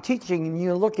when I'm teaching and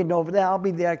you're looking over there, I'll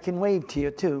be there. I can wave to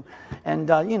you too. And,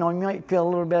 you might feel a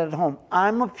little bit at home.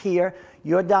 I'm up here.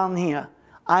 You're down here.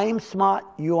 I am smart.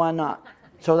 You are not.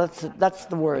 So that's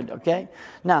the word, okay?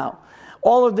 Now,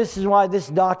 all of this is why this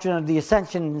doctrine of the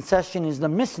ascension and session is the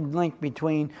missing link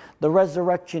between the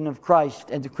resurrection of Christ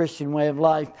and the Christian way of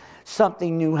life.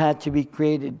 Something new had to be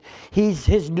created.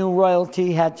 His new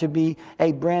royalty had to be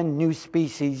a brand new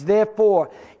species. Therefore,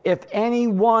 if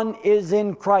anyone is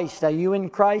in Christ, are you in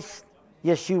Christ?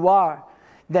 Yes, you are.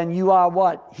 Then you are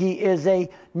what? He is a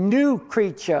new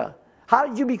creature. How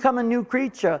did you become a new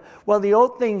creature? Well, the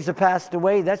old things have passed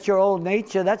away. That's your old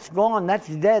nature. That's gone. That's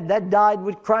dead. That died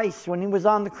with Christ when He was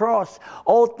on the cross.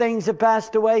 Old things have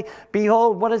passed away.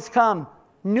 Behold, what has come?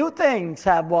 New things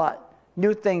have what?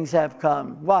 New things have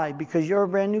come. Why? Because you're a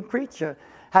brand new creature.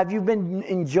 Have you been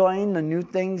enjoying the new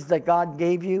things that God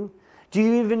gave you? Do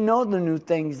you even know the new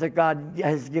things that God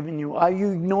has given you? Are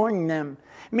you ignoring them?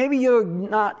 Maybe you're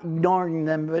not ignoring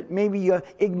them, but maybe you're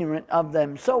ignorant of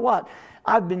them. So what?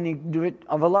 I've been ignorant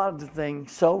of a lot of the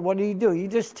things. So what do? You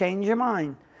just change your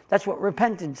mind. That's what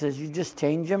repentance is. You just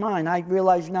change your mind. I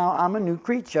realize now I'm a new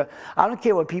creature. I don't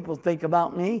care what people think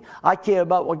about me. I care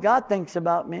about what God thinks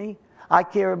about me. I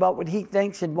care about what he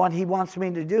thinks and what he wants me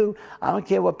to do. I don't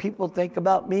care what people think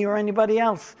about me or anybody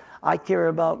else. I care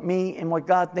about me and what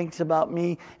God thinks about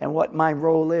me and what my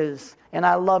role is. And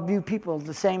I love you people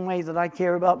the same way that I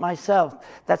care about myself.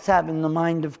 That's having the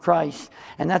mind of Christ.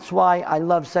 And that's why I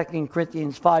love 2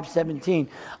 Corinthians 5:17.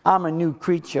 I'm a new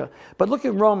creature. But look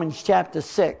at Romans chapter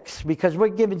 6, because we're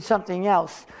given something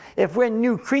else. If we're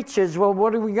new creatures, well,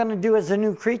 what are we going to do as a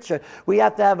new creature? We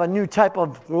have to have a new type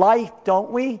of life,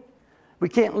 don't we? We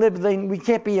can't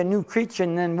be a new creature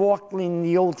and then walk in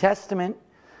the Old Testament,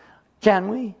 can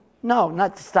we? No,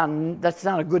 that's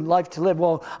not a good life to live.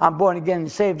 Well, I'm born again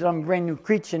and saved, I'm a brand new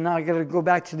creature, now I got to go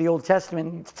back to the Old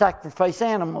Testament and sacrifice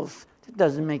animals. It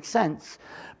doesn't make sense.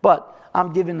 But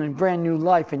I'm given a brand new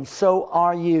life, and so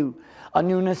are you. A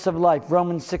newness of life.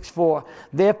 Romans 6:4.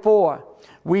 Therefore,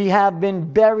 we have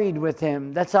been buried with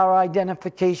him. That's our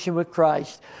identification with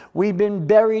Christ. We've been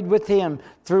buried with him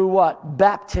through what?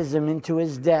 Baptism into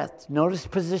his death. Notice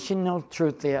position, no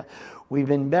truth there. We've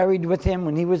been buried with him.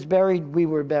 When he was buried, we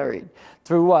were buried.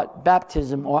 Through what?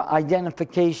 Baptism, or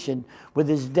identification with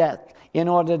his death. In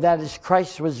order that as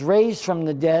Christ was raised from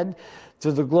the dead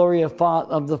through the glory of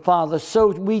the Father, so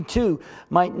we too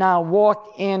might now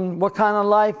walk in what kind of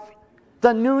life?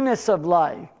 The newness of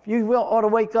life. You ought to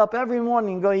wake up every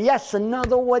morning and go, yes,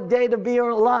 another day to be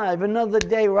alive, another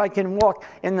day where I can walk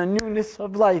in the newness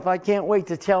of life. I can't wait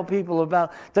to tell people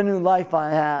about the new life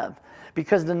I have,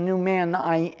 because the new man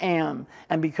I am,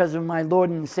 and because of my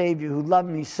Lord and Savior who loved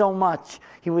me so much,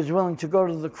 he was willing to go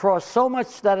to the cross so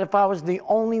much that if I was the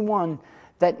only one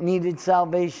that needed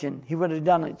salvation, he would have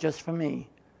done it just for me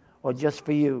or just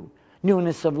for you.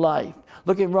 Newness of life.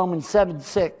 Look at Romans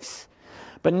 7:6.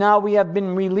 But now we have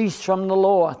been released from the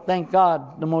law, thank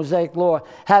God, the Mosaic law,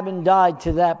 having died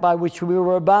to that by which we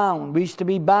were bound. We used to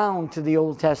be bound to the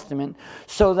Old Testament,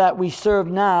 so that we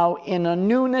serve now in a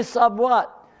newness of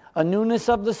what? A newness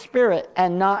of the Spirit,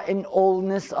 and not in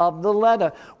oldness of the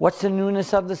letter. What's the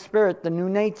newness of the Spirit? The new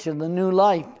nature, the new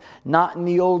life, not in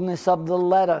the oldness of the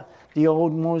letter, the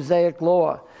old Mosaic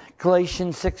law.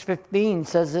 Galatians 6:15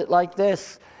 says it like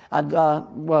this.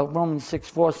 Romans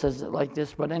 6:4 says it like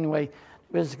this, but anyway,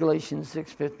 where's Galatians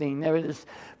 6:15? There it is.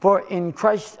 For in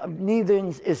Christ neither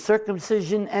is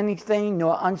circumcision anything,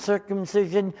 nor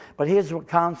uncircumcision, but here's what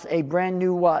counts, a brand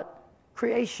new what?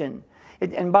 Creation.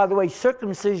 And by the way,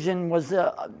 circumcision was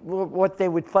what they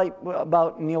would fight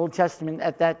about in the Old Testament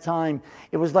at that time.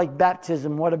 It was like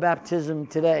baptism, water baptism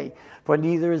today. For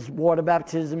neither is water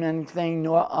baptism anything,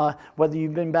 nor whether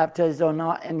you've been baptized or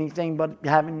not anything, but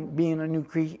being a new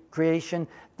creation,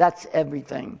 that's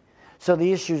everything. So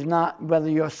the issue is not whether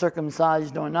you're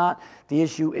circumcised or not. The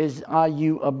issue is, are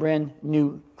you a brand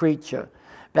new creature?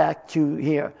 Back to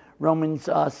here. Romans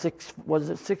 6, was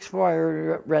it 6:4?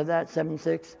 I read that,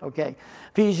 7:6? Okay.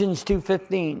 Ephesians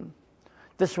 2:15.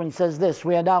 This one says this,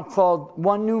 we are now called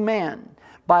one new man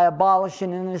by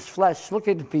abolishing in his flesh. Look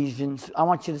at Ephesians. I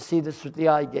want you to see this with the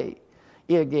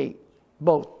ear gate,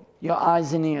 both, your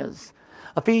eyes and ears.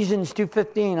 Ephesians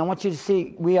 2:15, I want you to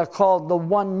see we are called the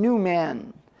one new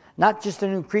man. Not just a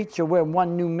new creature, we're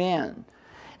one new man.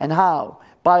 And how?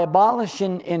 By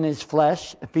abolishing in his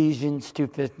flesh, Ephesians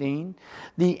 2:15,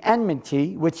 the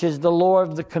enmity, which is the law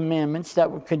of the commandments that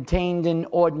were contained in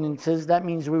ordinances. That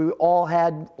means we all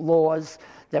had laws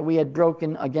that we had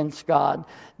broken against God,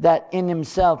 that in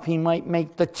himself he might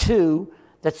make the two,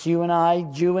 that's you and I,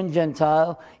 Jew and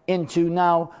Gentile, into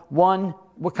now one,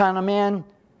 what kind of man?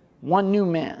 One new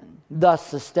man,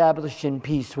 thus establishing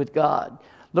peace with God.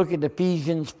 Look at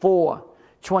Ephesians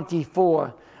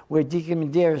 4:24, where Deacon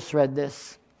Medeiros read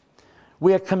this.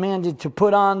 We are commanded to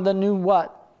put on the new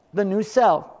what? The new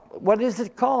self. What is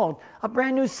it called? A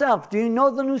brand new self. Do you know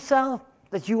the new self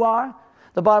that you are?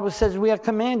 The Bible says we are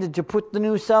commanded to put the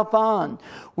new self on.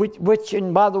 Which,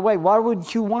 and by the way, why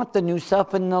would you want the new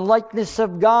self? In the likeness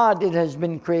of God it has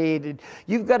been created.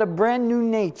 You've got a brand new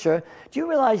nature. Do you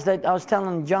realize that, I was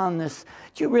telling John this,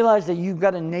 do you realize that you've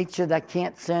got a nature that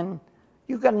can't sin?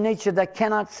 You've got a nature that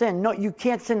cannot sin. No, you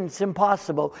can't sin. It's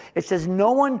impossible. It says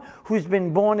no one who's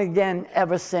been born again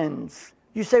ever sins.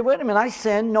 You say, wait a minute, I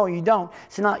sin. No, you don't.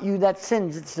 It's not you that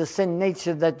sins. It's the sin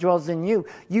nature that dwells in you.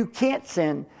 You can't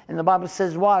sin. And the Bible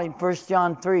says why? In 1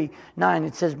 John 3:9,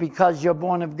 it says, because you're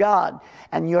born of God.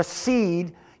 And your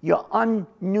seed, your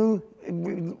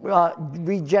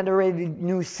regenerated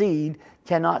new seed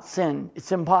cannot sin.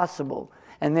 It's impossible.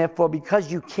 And therefore,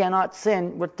 because you cannot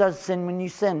sin, what does sin when you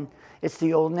sin? It's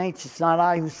the old nature. It's not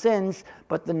I who sins,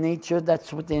 but the nature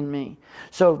that's within me.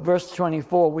 So verse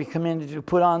 24, we commanded to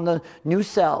put on the new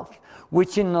self,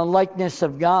 which in the likeness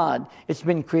of God, it's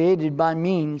been created by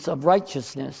means of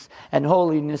righteousness and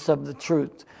holiness of the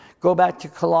truth. Go back to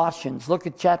Colossians. Look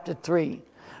at chapter 3.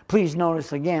 Please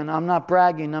notice again, I'm not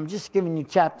bragging. I'm just giving you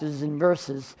chapters and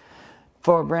verses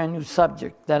for a brand new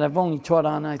subject that I've only taught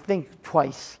on, I think,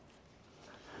 twice.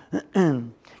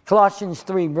 Colossians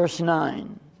 3, verse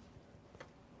 9.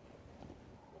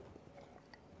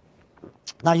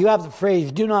 Now you have the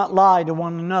phrase, do not lie to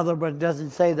one another, but it doesn't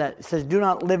say that. It says, do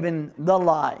not live in the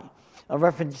lie, a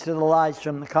reference to the lies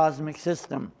from the cosmic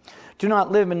system. Do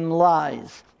not live in the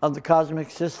lies of the cosmic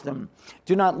system.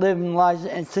 Do not live in lies,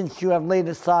 and since you have laid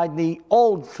aside the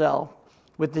old self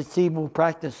with its evil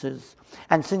practices,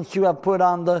 and since you have put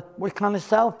on the, what kind of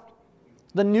self?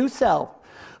 The new self,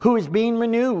 who is being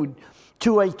renewed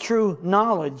to a true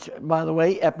knowledge. By the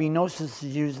way, epinosis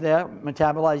is used there,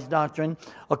 metabolized doctrine,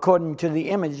 according to the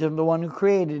image of the one who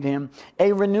created him.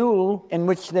 A renewal in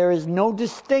which there is no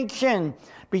distinction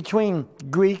between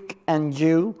Greek and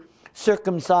Jew,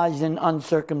 circumcised and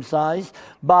uncircumcised,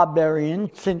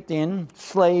 barbarian, Scythian,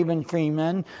 slave and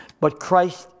freeman, but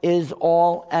Christ is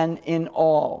all and in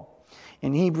all.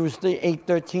 In Hebrews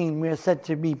 8:13, we are said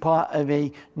to be part of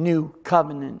a new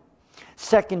covenant.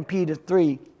 2 Peter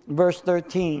 3, verse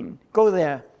 13. Go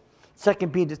there.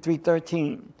 2 Peter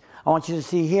 3:13. I want you to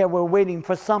see here, we're waiting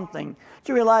for something.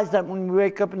 Do you realize that when we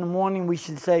wake up in the morning, we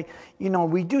should say,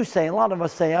 we do say, a lot of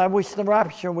us say, I wish the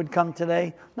rapture would come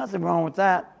today. Nothing wrong with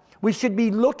that. We should be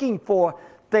looking for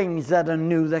things that are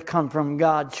new that come from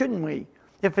God, shouldn't we?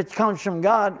 If it comes from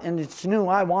God and it's new,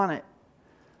 I want it.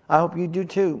 I hope you do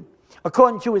too.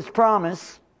 According to his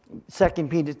promise, 2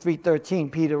 Peter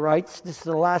 3:13, Peter writes, this is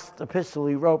the last epistle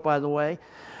he wrote, by the way.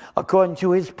 According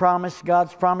to his promise,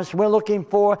 God's promise, we're looking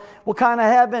for what kind of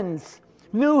heavens?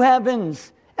 New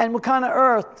heavens. And what kind of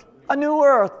earth? A new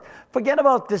earth. Forget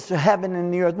about this heaven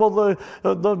and the earth. Well,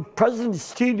 the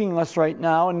president's cheating us right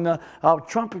now, and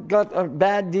Trump got a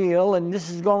bad deal, and this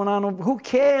is going on. Who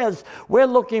cares? We're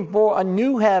looking for a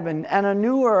new heaven and a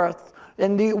new earth.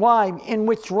 And why? In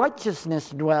which righteousness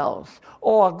dwells.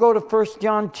 Or go to 1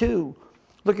 John 2.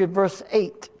 Look at verse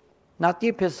 8. Not the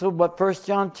epistle, but 1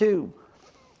 John 2.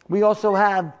 We also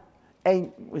have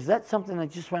was that something that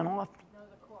just went off? No,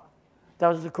 the cough. That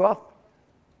was the cough?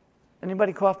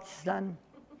 Anybody cough just then?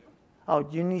 Oh,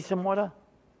 do you need some water?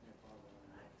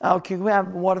 Oh, can we have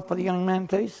water for the young man,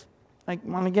 please?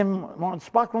 Want to give him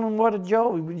sparkling water, Joe?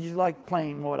 Or would you like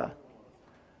plain water?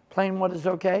 Plain water is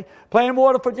okay. Plain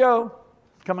water for Joe.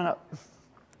 Coming up.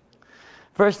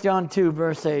 1 John 2,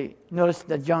 verse 8. Notice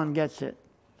that John gets it.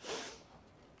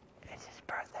 It's his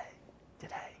birthday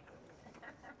today.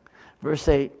 Verse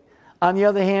 8. On the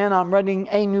other hand, I'm writing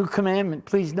a new commandment.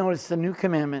 Please notice the new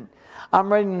commandment.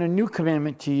 I'm writing a new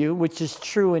commandment to you, which is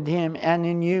true in him and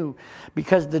in you,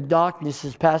 because the darkness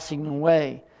is passing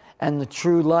away and the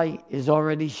true light is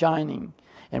already shining.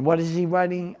 And what is he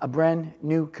writing? A brand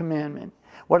new commandment.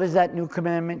 What does that new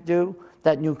commandment do?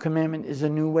 That new commandment is a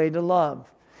new way to love.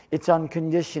 It's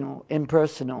unconditional,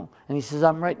 impersonal. And he says,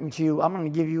 I'm writing to you, I'm going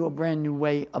to give you a brand new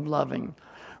way of loving.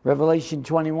 Revelation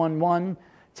 21:1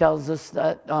 tells us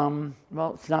that,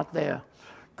 well, it's not there.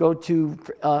 Go to,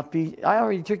 I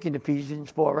already took you to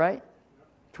Ephesians 4, right?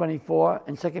 24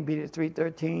 and 2 Peter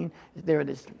 3:13. There it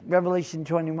is. Revelation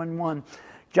 21:1.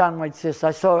 John writes this,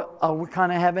 I saw what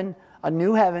kind of heaven? A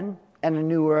new heaven and a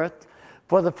new earth.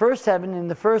 For the first heaven and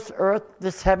the first earth,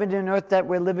 this heaven and earth that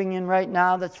we're living in right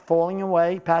now that's falling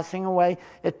away, passing away,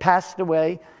 it passed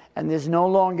away, and there's no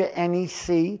longer any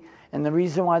sea. And the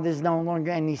reason why there's no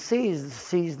longer any sea is the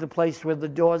sea is the place where the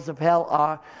doors of hell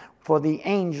are for the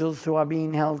angels who are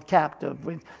being held captive.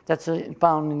 That's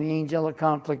found in the angelic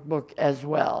conflict book as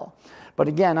well. But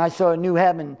again, I saw a new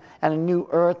heaven and a new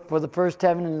earth, for the first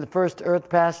heaven and the first earth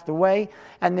passed away,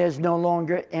 and there's no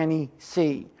longer any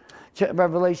sea.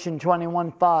 Revelation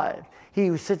 21:5. He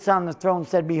who sits on the throne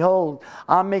said, behold,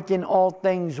 I'm making all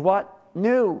things what?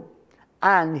 New.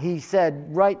 And he said,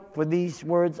 write, for these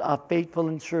words are faithful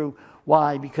and true.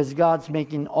 Why? Because God's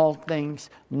making all things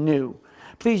new.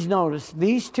 Please notice,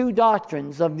 these two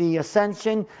doctrines of the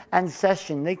ascension and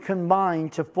session, they combine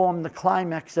to form the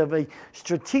climax of a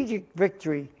strategic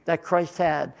victory that Christ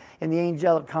had in the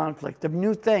angelic conflict, of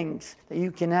new things that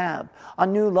you can have, a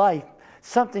new life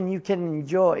something you can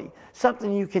enjoy,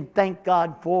 something you can thank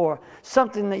God for,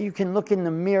 something that you can look in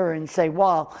the mirror and say,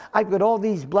 wow, I've got all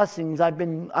these blessings I've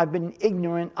been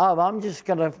ignorant of. I'm just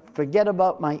going to forget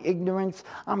about my ignorance.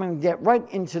 I'm going to get right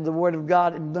into the Word of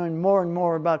God and learn more and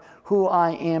more about who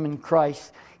I am in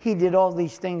Christ. He did all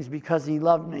these things because he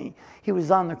loved me. He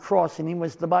was on the cross, and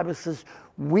the Bible says,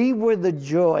 we were the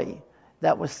joy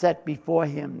that was set before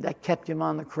him, that kept him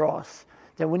on the cross.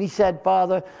 That when he said,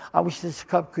 Father, I wish this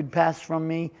cup could pass from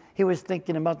me, he was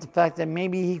thinking about the fact that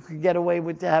maybe he could get away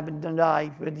with having to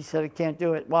die, but he said, I can't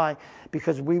do it. Why?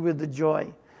 Because we were the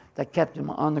joy that kept him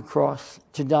on the cross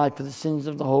to die for the sins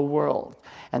of the whole world.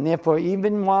 And therefore,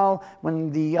 even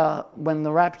when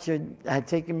the rapture had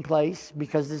taken place,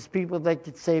 because there's people that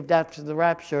get saved after the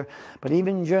rapture, but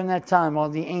even during that time, while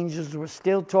the angels were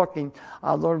still talking,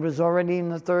 our Lord was already in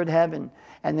the third heaven,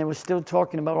 and they were still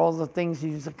talking about all the things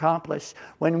he's accomplished.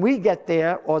 When we get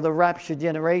there, or the rapture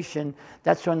generation,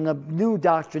 that's when the new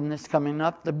doctrine that's coming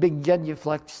up, the big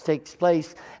genuflex, takes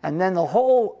place, and then the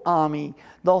whole army,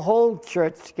 the whole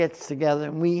church gets together,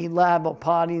 and we have a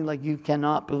party like you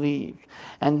cannot believe.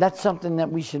 And that's something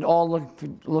that we should all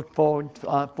look forward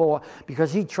for,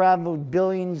 because he traveled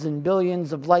billions and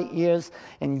billions of light years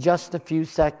in just a few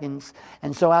seconds.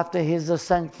 And so after his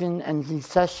ascension and his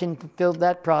session fulfilled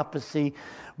that prophecy,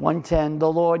 1:10,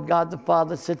 the Lord God the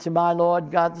Father said to my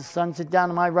Lord God the Son, sit down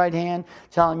on my right hand,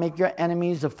 shall I make your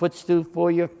enemies a footstool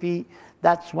for your feet.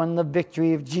 That's when the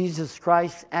victory of Jesus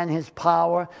Christ and his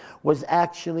power was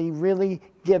actually really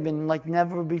given like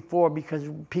never before, because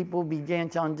people began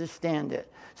to understand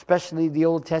it, especially the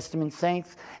Old Testament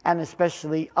saints, and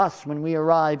especially us when we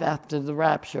arrive after the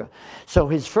rapture. So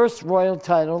his first royal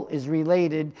title is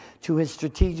related to his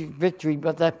strategic victory,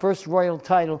 but that first royal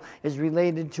title is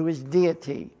related to his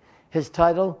deity. His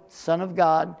title, Son of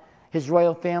God. His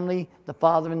royal family, the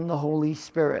Father and the Holy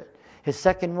Spirit. His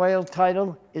second royal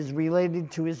title is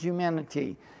related to his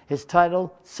humanity. His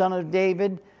title, Son of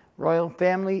David, royal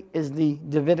family, is the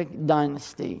Davidic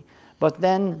dynasty. But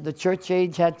then the church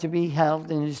age had to be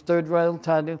held, and his third royal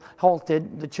title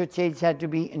halted. The church age had to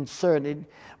be inserted.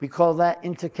 We call that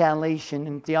intercalation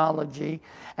in theology.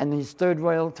 And his third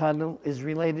royal title is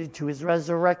related to his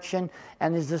resurrection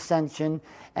and his ascension.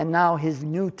 And now his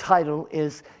new title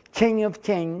is King of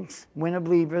Kings, winner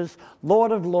believers,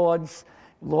 Lord of Lords,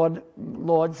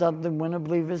 Lords of the winner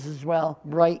believers as well,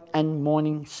 bright and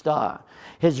morning star.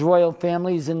 His royal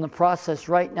family is in the process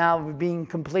right now of being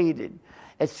completed.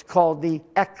 It's called the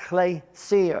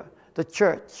ecclesia, the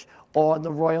church, or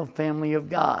the royal family of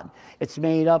God. It's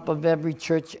made up of every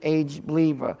church-age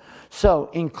believer.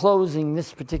 So, in closing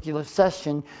this particular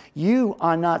session, you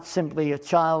are not simply a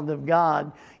child of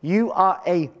God. You are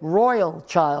a royal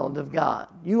child of God.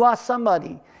 You are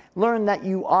somebody. Learn that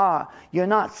you are. You're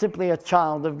not simply a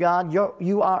child of God.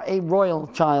 You are a royal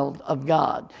child of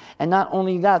God. And not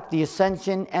only that, the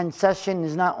ascension and session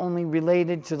is not only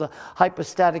related to the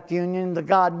hypostatic union, the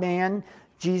God-man.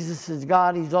 Jesus is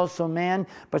God, he's also man,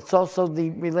 but it's also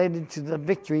related to the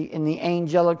victory in the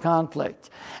angelic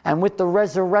conflict. And with the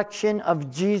resurrection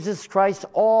of Jesus Christ,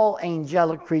 all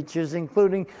angelic creatures,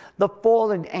 including the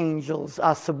fallen angels,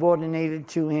 are subordinated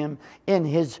to him in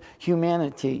his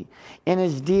humanity. In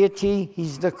his deity,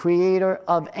 he's the creator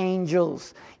of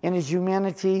angels. In his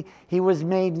humanity, he was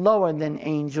made lower than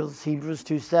angels, Hebrews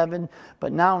 2:7.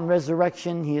 But now in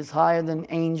resurrection, he is higher than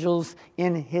angels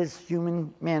in his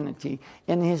humanity,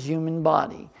 in his human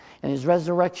body. In his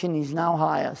resurrection, he's now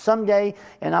higher. Someday,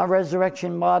 in our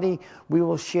resurrection body, we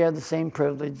will share the same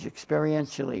privilege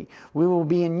experientially. We will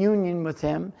be in union with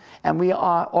him, and we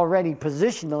are already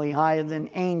positionally higher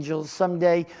than angels.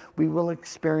 Someday, we will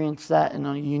experience that in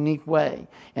a unique way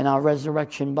in our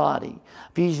resurrection body.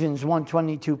 Ephesians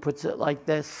 1:22 puts it like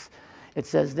this. It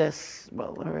says this,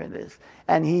 well, there it is.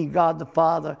 And he, God the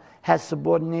Father, has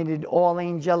subordinated all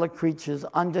angelic creatures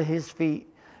under his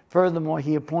feet. Furthermore,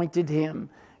 he appointed him,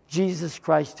 Jesus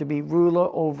Christ, to be ruler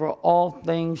over all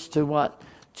things to what?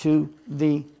 To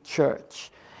the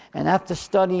church. And after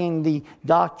studying the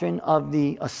doctrine of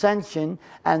the ascension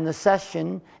and the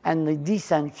session and the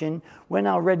descension, we're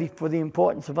now ready for the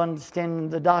importance of understanding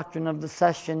the doctrine of the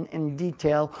session in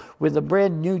detail with a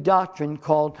brand new doctrine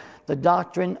called the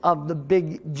doctrine of the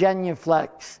big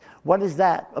genuflex. What is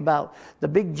that about? The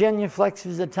big genuflex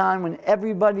is a time when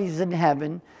everybody's in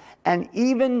heaven And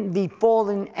even the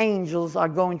fallen angels are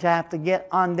going to have to get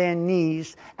on their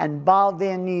knees and bow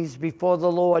their knees before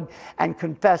the Lord and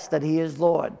confess that He is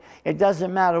Lord. It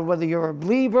doesn't matter whether you're a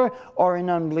believer or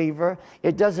an unbeliever.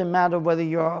 It doesn't matter whether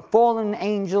you're a fallen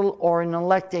angel or an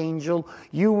elect angel.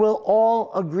 You will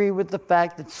all agree with the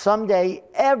fact that someday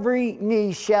every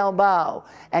knee shall bow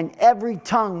and every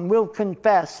tongue will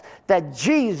confess that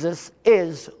Jesus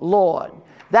is Lord.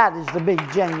 That is the big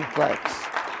genuflex.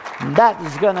 That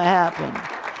is going to happen.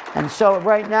 And so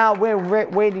right now we're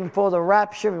waiting for the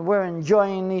rapture. We're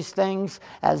enjoying these things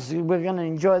as we're going to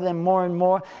enjoy them more and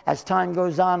more as time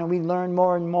goes on and we learn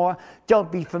more and more.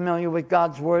 Don't be familiar with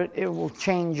God's word. It will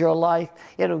change your life.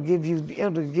 It'll give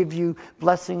you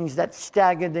blessings that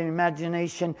stagger the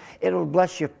imagination. It'll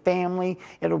bless your family.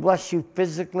 It'll bless you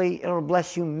physically. It'll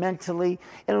bless you mentally.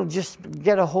 It'll just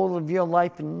get a hold of your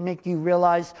life and make you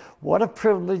realize what a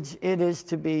privilege it is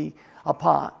to be a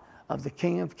part of the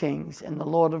King of Kings and the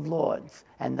Lord of Lords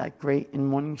and that great and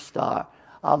morning star,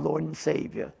 our Lord and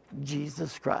Savior,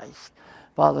 Jesus Christ.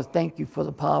 Father, thank you for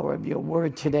the power of your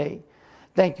word today.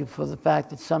 Thank you for the fact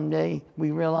that someday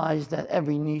we realize that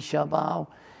every knee shall bow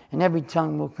and every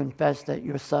tongue will confess that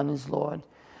your Son is Lord.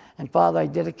 And Father, I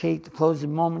dedicate the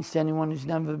closing moments to anyone who's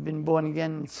never been born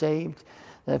again and saved,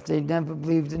 that if they've never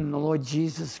believed in the Lord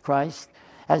Jesus Christ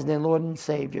as their Lord and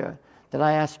Savior, that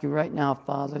I ask you right now,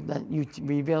 Father, that you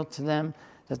reveal to them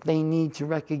that they need to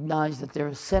recognize that they're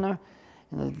a sinner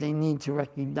and that they need to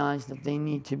recognize that they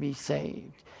need to be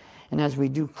saved. And as we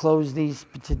do close this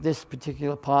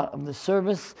particular part of the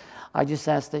service, I just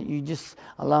ask that you just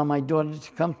allow my daughter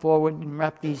to come forward and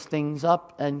wrap these things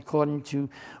up according to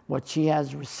what she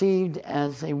has received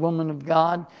as a woman of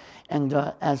God and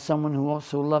as someone who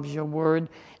also loves your word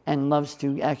and loves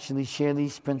to actually share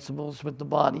these principles with the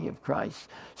body of Christ.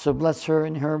 So bless her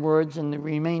in her words and the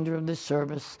remainder of this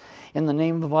service. In the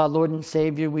name of our Lord and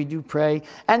Savior, we do pray.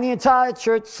 And the entire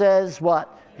church says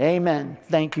what? Amen.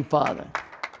 Thank you, Father.